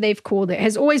whatever they've called it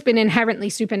has always been inherently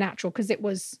supernatural, because it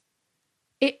was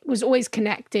always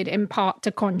connected in part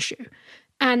to Khonshu.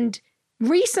 And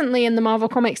recently in the Marvel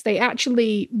comics, they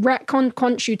actually retconned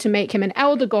Khonshu to make him an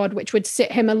elder god, which would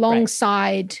sit him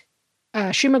alongside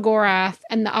Shumagorath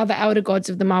and the other elder gods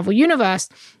of the Marvel universe.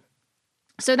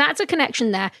 So that's a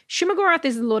connection there. Shumagorath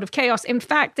is the Lord of Chaos. In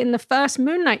fact, in the first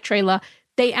Moon Knight trailer,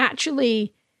 they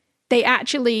actually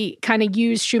kind of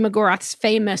use Shumagorath's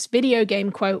famous video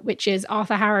game quote, which is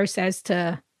Arthur Harrow says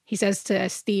to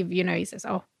Steve, he says,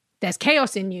 "Oh, there's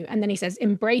chaos in you." And then he says,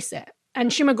 "Embrace it."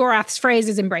 And Shumagorath's phrase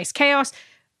is "embrace chaos."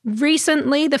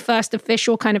 Recently, the first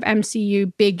official kind of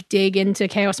MCU big dig into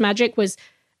chaos magic was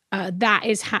that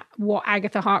is what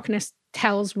Agatha Harkness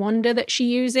tells Wanda that she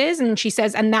uses. And she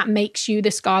says, and that makes you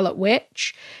the Scarlet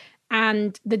Witch.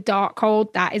 And the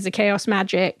Darkhold, that is a chaos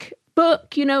magic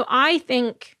book. I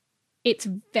think it's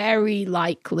very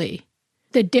likely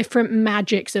the different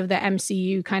magics of the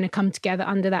MCU kind of come together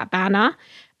under that banner.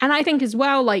 And I think as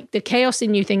well, like, the chaos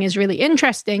in you thing is really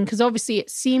interesting, because obviously it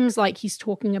seems like he's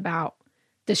talking about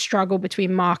the struggle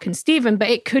between Mark and Stephen, but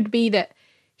it could be that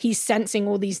he's sensing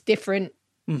all these different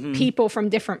people from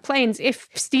different planes. If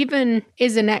Stephen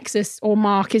is a Nexus or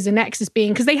Mark is a Nexus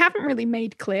being, because they haven't really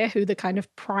made clear who the kind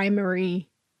of primary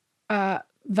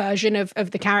version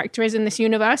of the character is in this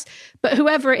universe, but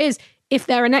whoever it is, if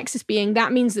they're a Nexus being,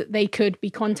 that means that they could be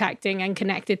contacting and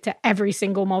connected to every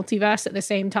single multiverse at the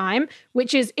same time,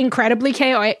 which is incredibly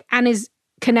chaotic and is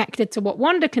connected to what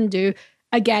Wanda can do,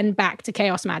 again, back to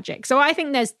chaos magic. So I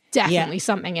think there's definitely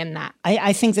something in that.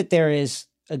 I think that there is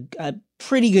a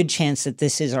pretty good chance that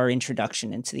this is our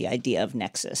introduction into the idea of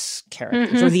Nexus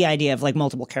characters, or the idea of like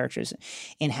multiple characters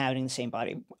inhabiting the same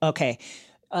body. Okay.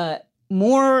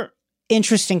 More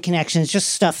interesting connections,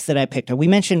 just stuff that I picked up. We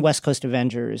mentioned West Coast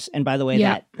Avengers. And by the way,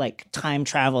 that like time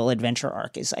travel adventure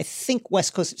arc is, I think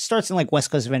West Coast, it starts in like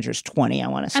West Coast Avengers 20, I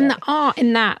want to say. And the art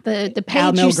in that, the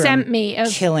page you sent me of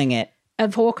killing it.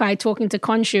 Of Hawkeye talking to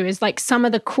Khonshu is like some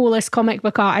of the coolest comic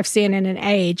book art I've seen in an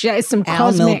age. That is some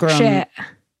cosmic shit.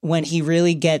 When he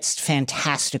really gets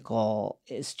fantastical,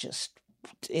 is just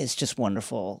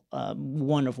wonderful.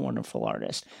 Wonderful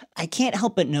artist. I can't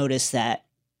help but notice that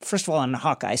first of all, on the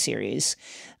Hawkeye series,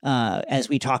 as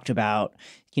we talked about,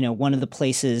 one of the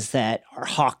places that our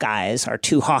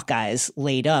two Hawkeyes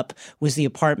laid up was the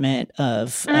apartment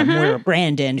of Moira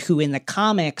Brandon, who in the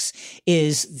comics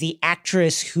is the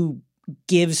actress who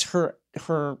gives her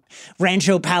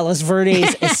Rancho Palos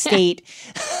Verdes estate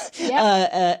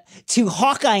to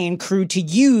Hawkeye and crew to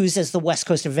use as the West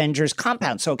Coast Avengers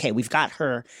compound. So, okay, we've got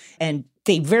her. And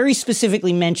they very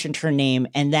specifically mentioned her name,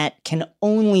 and that can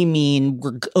only mean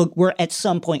we're at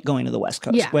some point going to the West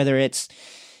Coast, whether it's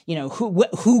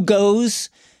who goes,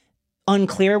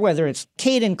 unclear, whether it's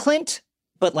Kate and Clint,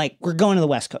 but like we're going to the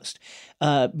West Coast.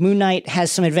 Moon Knight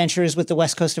has some adventures with the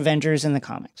West Coast Avengers in the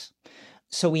comics.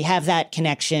 So we have that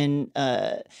connection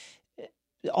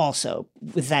also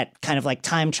with that kind of like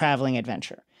time traveling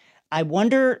adventure. I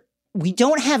wonder, we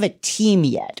don't have a team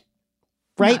yet,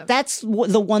 right? No. That's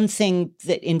the one thing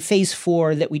that in Phase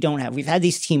 4 that we don't have. We've had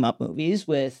these team up movies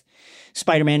with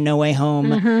Spider-Man No Way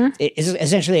Home. It is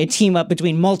essentially a team up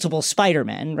between multiple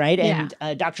Spider-Men, right? And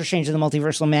Doctor Strange and the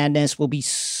Multiversal Madness will be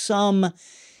some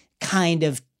kind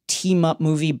of team up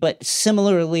movie, but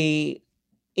similarly,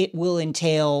 it will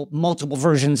entail multiple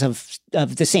versions of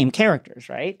the same characters,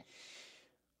 right?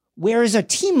 Whereas a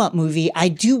team up movie, I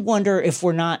do wonder if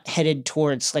we're not headed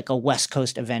towards like a West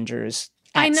Coast Avengers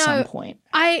at some point.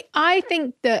 I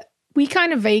think that we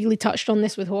kind of vaguely touched on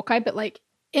this with Hawkeye, but like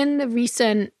in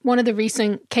one of the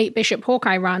recent Kate Bishop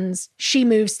Hawkeye runs, she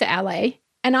moves to LA.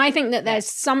 And I think that there's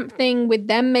something with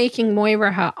them making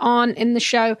Moira her aunt in the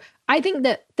show. I think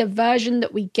that the version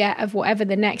that we get of whatever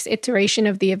the next iteration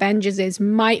of the Avengers is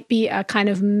might be a kind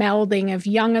of melding of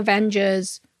young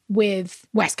Avengers with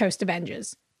West Coast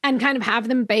Avengers and kind of have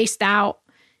them based out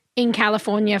in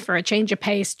California for a change of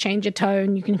pace, change of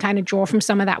tone. You can kind of draw from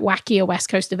some of that wackier West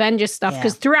Coast Avengers stuff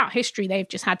because throughout history, they've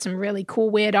just had some really cool,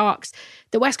 weird arcs.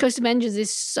 The West Coast Avengers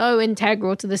is so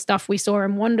integral to the stuff we saw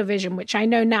in WandaVision, which I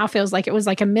know now feels like it was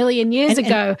like a million years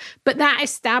ago, but that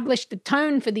established the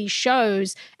tone for these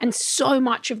shows. And so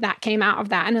much of that came out of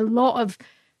that. And a lot of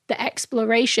the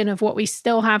exploration of what we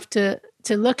still have to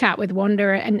look at with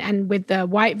Wanda and with the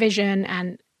White Vision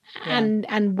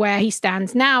and where he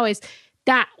stands now is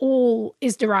that all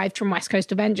is derived from West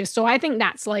Coast Avengers. So I think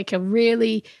that's like a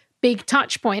really big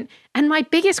touch point. And my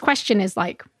biggest question is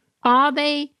like, are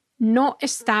they not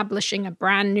establishing a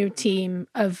brand new team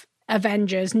of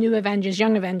Avengers, new Avengers,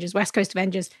 young Avengers, West Coast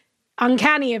Avengers,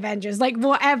 uncanny Avengers, like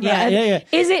whatever? Yeah.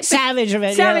 Is it Savage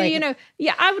Avengers? Savage,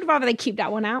 I would rather they keep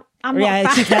that one out. I'm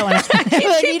not keep that one out.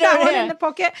 keep that one in the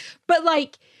pocket. But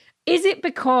like, is it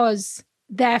because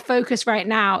their focus right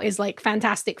now is like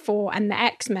Fantastic Four and the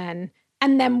X-Men?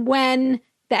 And then when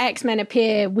the X-Men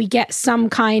appear, we get some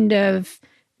kind of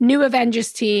new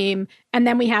Avengers team. And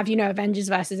then we have, Avengers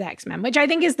versus X-Men, which I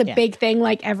think is the big thing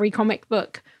like every comic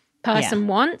book person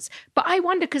wants. But I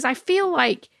wonder, because I feel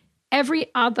like every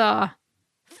other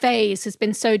phase has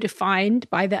been so defined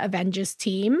by the Avengers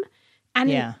team.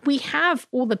 And we have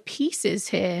all the pieces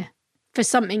here for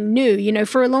something new.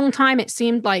 For a long time, it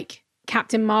seemed like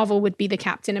Captain Marvel would be the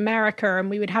Captain America and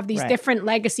we would have these different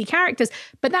legacy characters,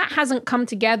 but that hasn't come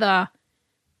together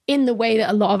in the way that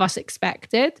a lot of us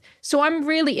expected. So I'm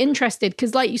really interested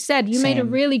because like you said, you made a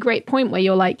really great point where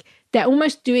you're like, they're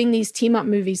almost doing these team up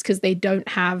movies because they don't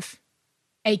have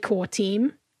a core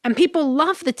team and people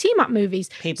love the team up movies.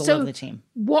 People love the team.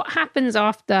 What happens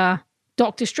after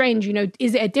Doctor Strange?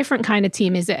 Is it a different kind of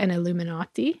team? Is it an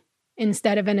Illuminati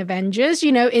instead of an Avengers?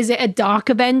 Is it a Dark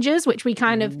Avengers, which we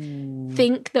kind of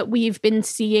think that we've been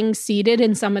seeing seeded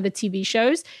in some of the TV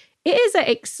shows? It is an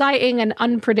exciting and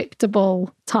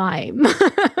unpredictable time.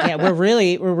 We're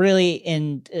really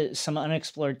in some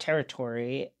unexplored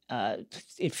territory.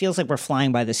 It feels like we're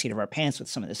flying by the seat of our pants with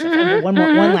some of this stuff. One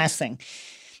last thing.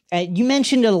 You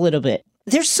mentioned it a little bit.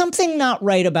 There's something not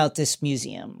right about this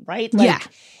museum, right?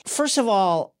 First of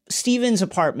all, Steven's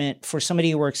apartment for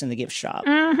somebody who works in the gift shop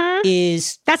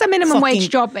that's a minimum wage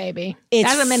job, baby.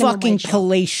 It's a minimum fucking wage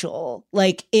palatial.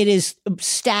 Like it is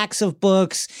stacks of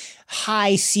books,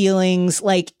 high ceilings.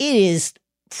 Like it is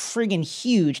friggin'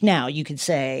 huge. Now you could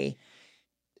say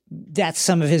that's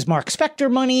some of his Mark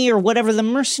Spector money or whatever, the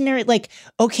mercenary. Like,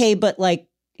 okay, but like,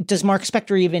 does Mark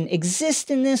Spector even exist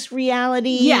in this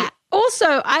reality? Yeah.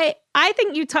 Also, I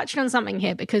think you touched on something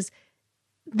here because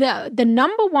the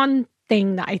number one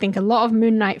thing that I think a lot of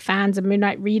Moon Knight fans and Moon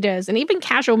Knight readers and even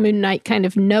casual Moon Knight kind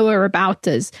of knower about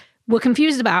us were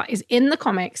confused about is in the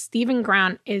comics, Stephen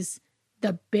Grant is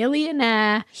the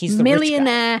billionaire,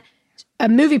 millionaire, a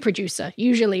movie producer,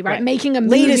 usually, right? Making a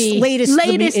movie. Latest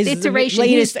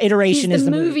iteration is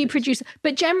the movie producer.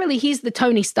 But generally, he's the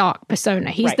Tony Stark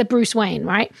persona. He's the Bruce Wayne,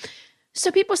 right?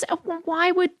 So people say, well,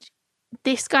 why would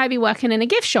this guy be working in a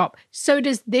gift shop? So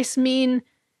does this mean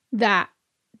that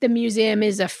the museum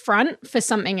is a front for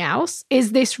something else?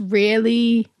 Is this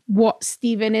really what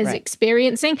Stephen is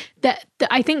experiencing? That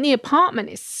I think the apartment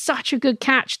is such a good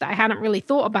catch that I hadn't really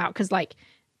thought about, because like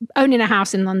owning a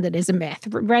house in London is a myth.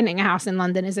 Renting a house in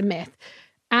London is a myth.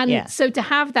 And so to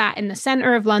have that in the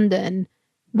center of London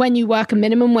when you work a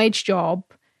minimum wage job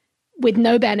with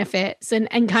no benefits and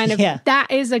kind of that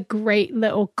is a great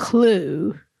little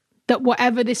clue that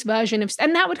whatever this version of,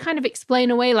 and that would kind of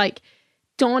explain away like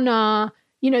Donna,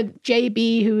 you know,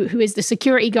 JB, who is the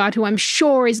security guard, who I'm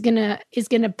sure is gonna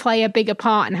play a bigger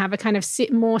part and have a kind of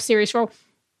more serious role.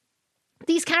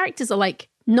 These characters are like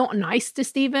not nice to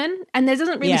Stephen, and there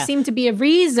doesn't really seem to be a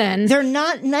reason. They're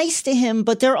not nice to him,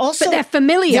 but they're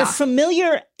familiar. They're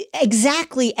familiar,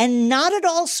 exactly, and not at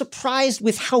all surprised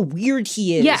with how weird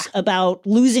he is about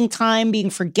losing time, being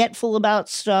forgetful about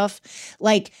stuff.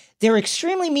 Like, they're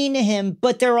extremely mean to him,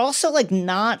 but they're also like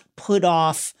not put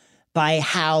off by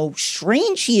how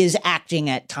strange he is acting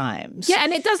at times. Yeah,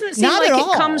 and it doesn't seem like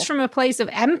it comes from a place of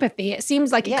empathy. It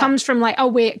seems like it comes from like, oh,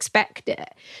 we expect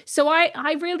it. So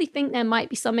I really think there might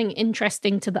be something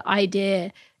interesting to the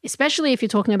idea, especially if you're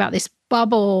talking about this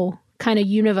bubble kind of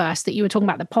universe that you were talking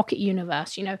about, the pocket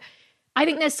universe, you know. I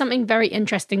think there's something very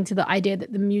interesting to the idea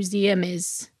that the museum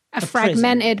is a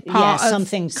fragmented part of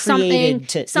something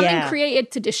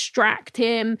created to distract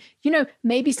him. You know,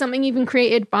 maybe something even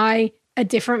created by a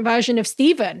different version of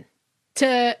Stephen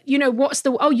to, you know,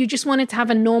 you just wanted to have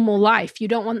a normal life. You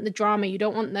don't want the drama. You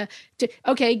don't want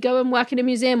okay, go and work in a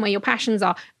museum where your passions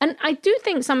are. And I do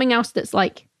think something else that's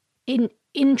like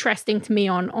interesting to me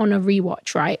on a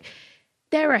rewatch, right?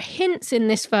 There are hints in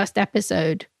this first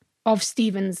episode of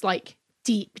Stephen's like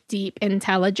deep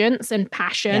intelligence and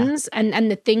passions and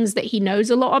the things that he knows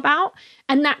a lot about.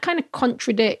 And that kind of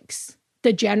contradicts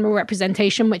the general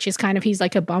representation, which is kind of, he's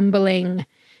like a bumbling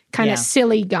kind of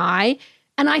silly guy.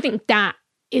 And I think that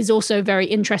is also very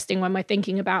interesting when we're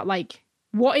thinking about like,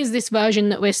 what is this version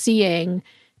that we're seeing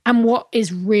and what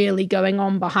is really going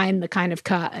on behind the kind of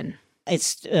curtain?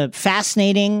 It's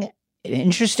fascinating,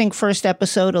 interesting first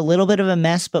episode, a little bit of a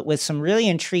mess, but with some really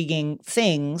intriguing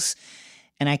things.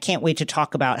 And I can't wait to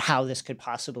talk about how this could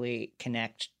possibly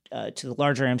connect to the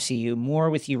larger MCU. More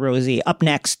with you, Rosie. Up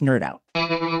next, Nerd Out.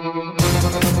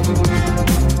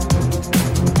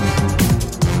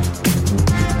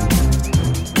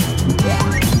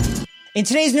 In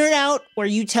today's Nerd Out, where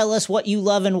you tell us what you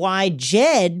love and why,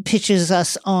 Jed pitches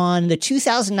us on the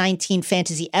 2019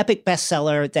 fantasy epic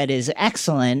bestseller that is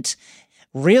excellent,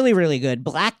 really, really good,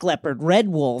 Black Leopard, Red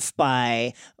Wolf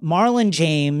by Marlon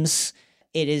James.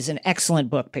 It is an excellent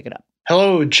book. Pick it up.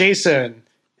 Hello, Jason.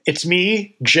 It's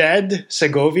me, Jed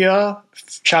Segovia.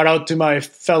 Shout out to my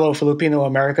fellow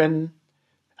Filipino-American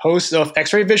host of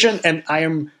X-Ray Vision, and I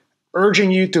am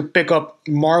urging you to pick up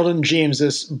Marlon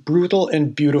James's brutal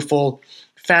and beautiful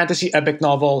fantasy epic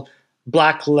novel,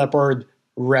 Black Leopard,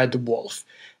 Red Wolf.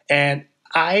 And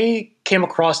I came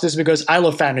across this because I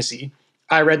love fantasy.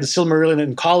 I read The Silmarillion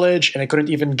in college, and I couldn't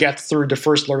even get through the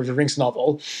first Lord of the Rings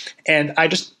novel. And I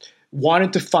just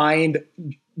wanted to find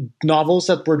novels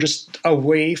that were just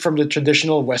away from the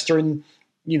traditional Western,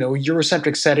 you know,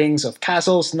 Eurocentric settings of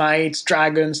castles, knights,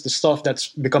 dragons, the stuff that's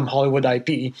become Hollywood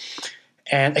IP.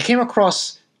 And I came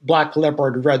across Black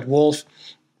Leopard, Red Wolf,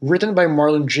 written by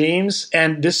Marlon James.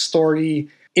 And this story,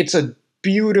 it's a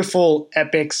beautiful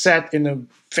epic set in a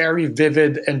very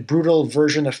vivid and brutal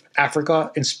version of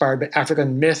Africa, inspired by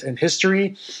African myth and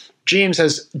history. James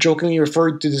has jokingly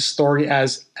referred to this story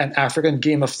as an African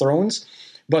Game of Thrones.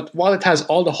 But while it has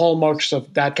all the hallmarks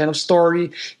of that kind of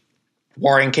story,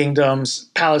 warring kingdoms,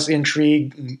 palace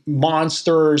intrigue,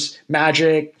 monsters,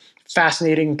 magic,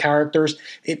 fascinating characters,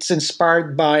 it's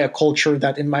inspired by a culture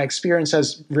that, in my experience,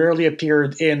 has rarely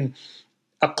appeared in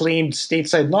acclaimed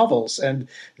stateside novels. And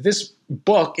this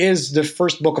book is the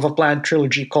first book of a planned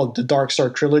trilogy called the Dark Star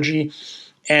Trilogy.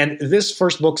 And this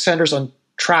first book centers on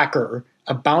Tracker,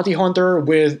 a bounty hunter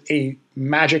with a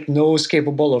magic nose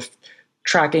capable of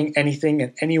tracking anything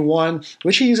and anyone,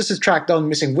 which he uses to track down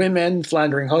missing women,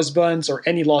 philandering husbands, or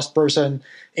any lost person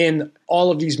in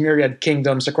all of these myriad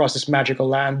kingdoms across this magical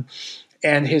land.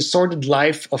 And his sordid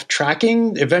life of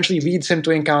tracking eventually leads him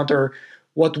to encounter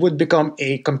what would become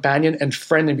a companion and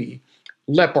frenemy,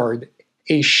 Leopard,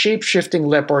 a shape-shifting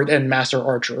leopard and master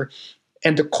archer.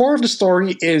 And the core of the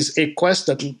story is a quest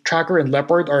that Tracker and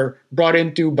Leopard are brought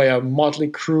into by a motley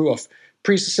crew of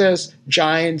priestesses,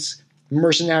 giants,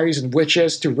 mercenaries, and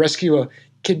witches to rescue a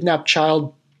kidnapped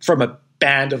child from a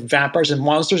band of vampires and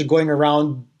monsters going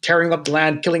around tearing up the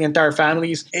land, killing entire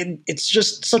families. And it's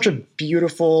just such a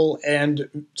beautiful and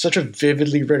such a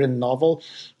vividly written novel.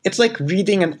 It's like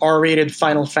reading an R-rated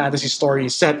Final Fantasy story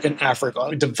set in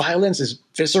Africa. The violence is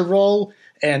visceral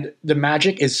and the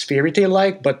magic is fairy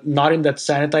tale-like, but not in that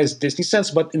sanitized Disney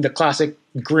sense, but in the classic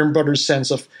Grimm Brothers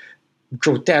sense of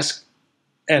grotesque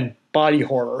and body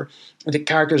horror. The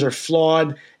characters are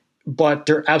flawed, but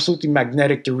they're absolutely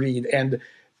magnetic to read. And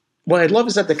what I love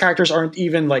is that the characters aren't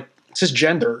even like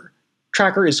cisgender.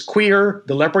 Tracker is queer,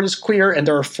 the leopard is queer, and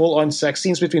there are full-on sex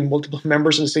scenes between multiple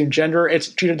members of the same gender.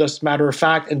 It's treated as matter of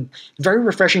fact and very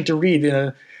refreshing to read in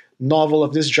a novel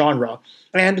of this genre.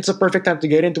 And it's a perfect time to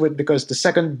get into it because the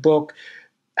second book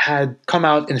had come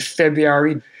out in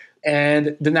February,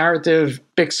 and the narrative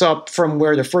picks up from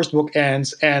where the first book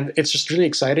ends. And it's just really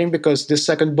exciting because this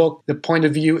second book, the point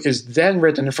of view is then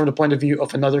written from the point of view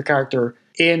of another character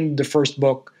in the first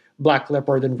book, Black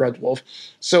Leopard and Red Wolf.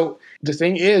 So the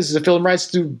thing is, the film rights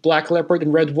to Black Leopard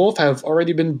and Red Wolf have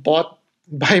already been bought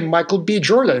by Michael B.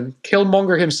 Jordan,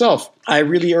 Killmonger himself. I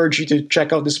really urge you to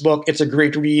check out this book. It's a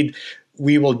great read.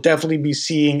 We will definitely be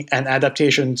seeing an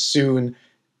adaptation soon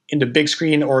in the big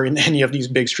screen or in any of these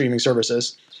big streaming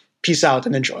services. Peace out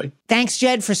and enjoy. Thanks,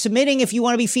 Jed, for submitting. If you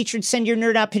want to be featured, send your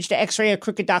nerd out pitch to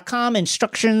xray@crooked.com.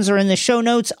 Instructions are in the show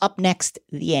notes. Up next,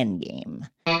 The Endgame.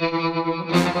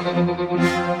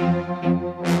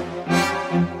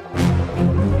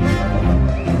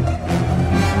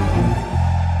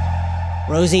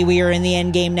 Rosie, we are in the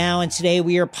Endgame now, and today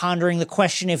we are pondering the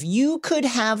question, if you could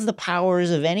have the powers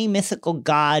of any mythical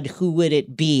god, who would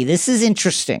it be? This is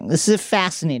interesting. This is a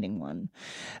fascinating one.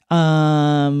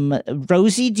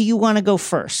 Rosie, do you want to go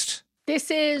first?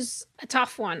 This is a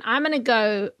tough one. I'm going to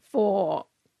go for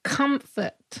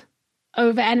comfort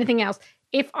over anything else.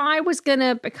 If I was going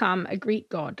to become a Greek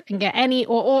god and get any,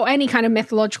 or any kind of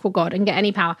mythological god and get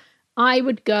any power, I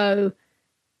would go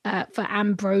for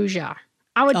ambrosia.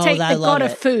 I would take the god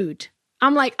of food.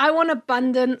 I'm like, I want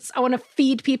abundance. I want to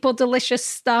feed people delicious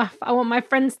stuff. I want my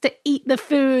friends to eat the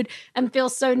food and feel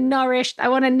so nourished. I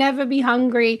want to never be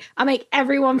hungry. I make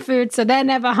everyone food so they're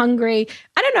never hungry.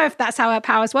 I don't know if that's how our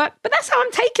powers work, but that's how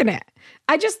I'm taking it.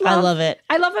 I love it.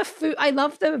 I love food. I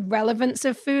love the relevance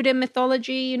of food in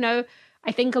mythology. You know,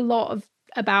 I think a lot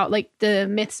about like the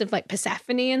myths of like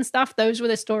Persephone and stuff. Those were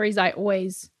the stories I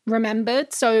always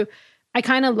remembered. So I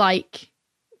kind of like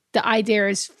the idea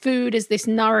is food is this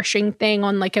nourishing thing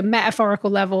on like a metaphorical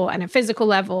level and a physical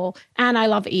level. And I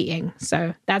love eating.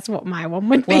 So that's what my one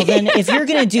would be. Well, then if you're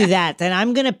going to do that, then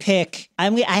I'm going to pick, I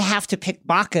have to pick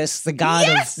Bacchus, the god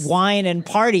of wine and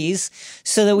parties,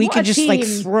 so that we could just like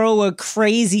throw a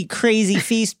crazy, crazy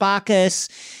feast. Bacchus,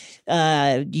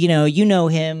 you know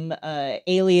him,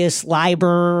 alias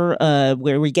Liber,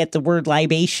 where we get the word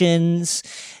libations,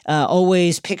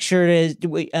 always pictured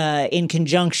in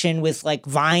conjunction with like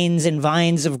vines and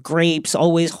vines of grapes,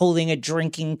 always holding a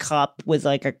drinking cup with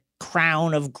like a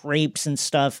crown of grapes and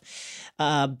stuff.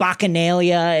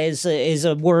 Bacchanalia is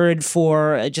a word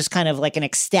for just kind of like an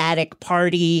ecstatic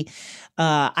party.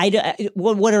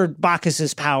 What are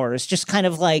Bacchus's powers? Just kind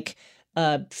of like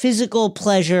physical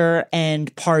pleasure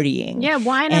and partying. Yeah,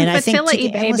 wine and fertility,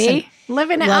 baby.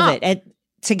 Living it love up. it.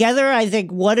 Together, I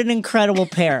think, what an incredible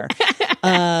pair.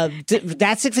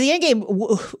 That's it for the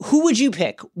Endgame. Who would you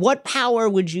pick? What power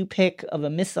would you pick of a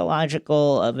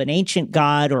mythological, of an ancient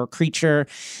god or creature?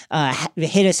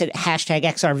 Hit us at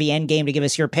 #XRVEndgame to give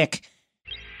us your pick.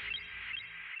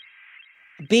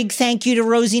 Big thank you to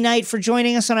Rosie Knight for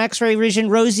joining us on X-Ray Vision.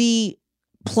 Rosie,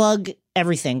 plug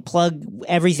everything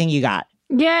you got.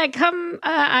 Yeah, come.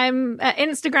 I'm at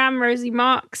Instagram, Rosie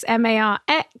Marks,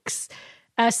 MARX.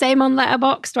 Same on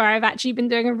Letterboxd, where I've actually been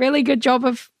doing a really good job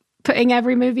of putting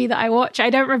every movie that I watch. I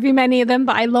don't review many of them,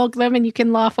 but I log them and you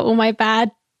can laugh at all my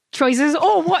bad choices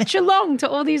or watch along to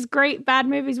all these great bad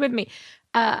movies with me.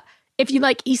 If you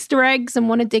like Easter eggs and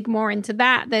want to dig more into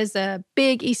that, there's a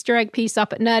big Easter egg piece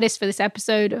up at Nerdist for this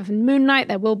episode of Moon Knight.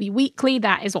 There will be weekly.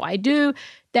 That is what I do.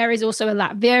 There is also a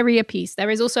Latveria piece. There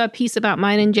is also a piece about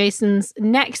mine and Jason's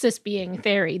Nexus being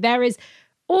theory. There is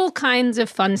all kinds of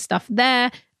fun stuff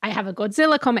there. I have a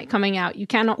Godzilla comic coming out. You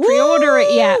cannot pre-order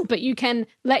it yet, but you can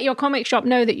let your comic shop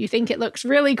know that you think it looks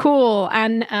really cool,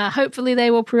 and hopefully they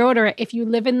will pre-order it. If you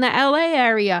live in the LA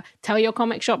area, tell your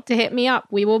comic shop to hit me up.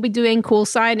 We will be doing cool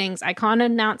signings. I can't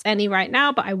announce any right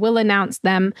now, but I will announce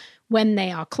them when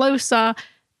they are closer.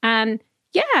 And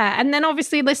yeah, and then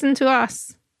obviously listen to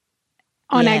us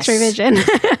on X-Ray Vision.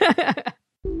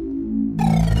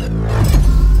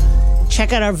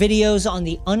 Check out our videos on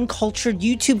the Uncultured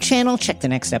YouTube channel. Check the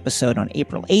next episode on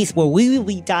April 8th, where we will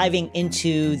be diving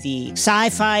into the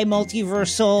sci-fi,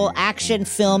 multiversal, action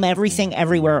film, everything,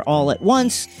 everywhere, all at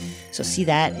once. So see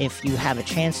that if you have a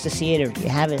chance to see it, or if you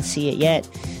haven't seen it yet.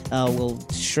 We'll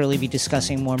surely be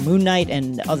discussing more Moon Knight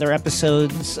and other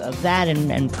episodes of that,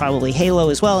 and probably Halo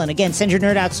as well. And again, send your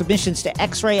nerd out submissions to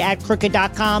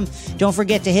xray@crooked.com. Don't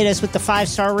forget to hit us with the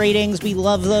 5-star ratings. We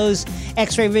love those.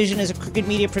 X-Ray Vision is a Crooked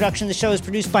Media production. The show is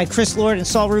produced by Chris Lord and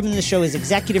Saul Rubin. The show is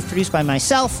executive produced by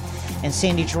myself and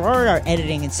Sandy Gerard. Our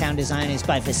editing and sound design is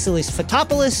by Vasilis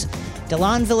Fotopoulos.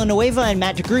 Delon Villanueva and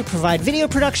Matt DeGroot provide video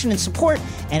production and support,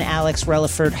 and Alex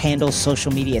Relaford handles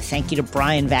social media. Thank you to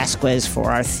Brian Vasquez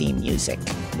for our theme music.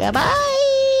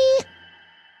 Goodbye!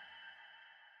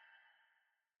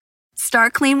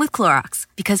 Start clean with Clorox,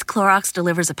 because Clorox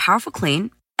delivers a powerful clean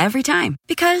every time.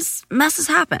 Because messes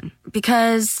happen.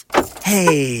 Because...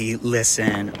 Hey,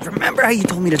 listen. Remember how you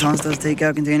told me to toss those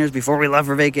takeout containers before we left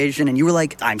for vacation? And you were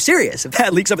like, I'm serious. If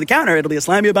that leaks over the counter, it'll be a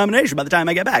slimy abomination by the time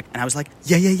I get back. And I was like,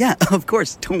 yeah, of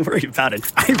course. Don't worry about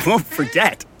it. I won't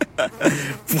forget.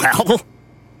 Well...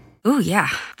 Ooh, yeah,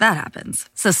 that happens.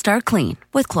 So start clean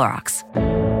with Clorox.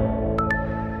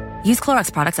 Use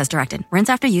Clorox products as directed. Rinse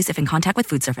after use if in contact with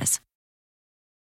food surface.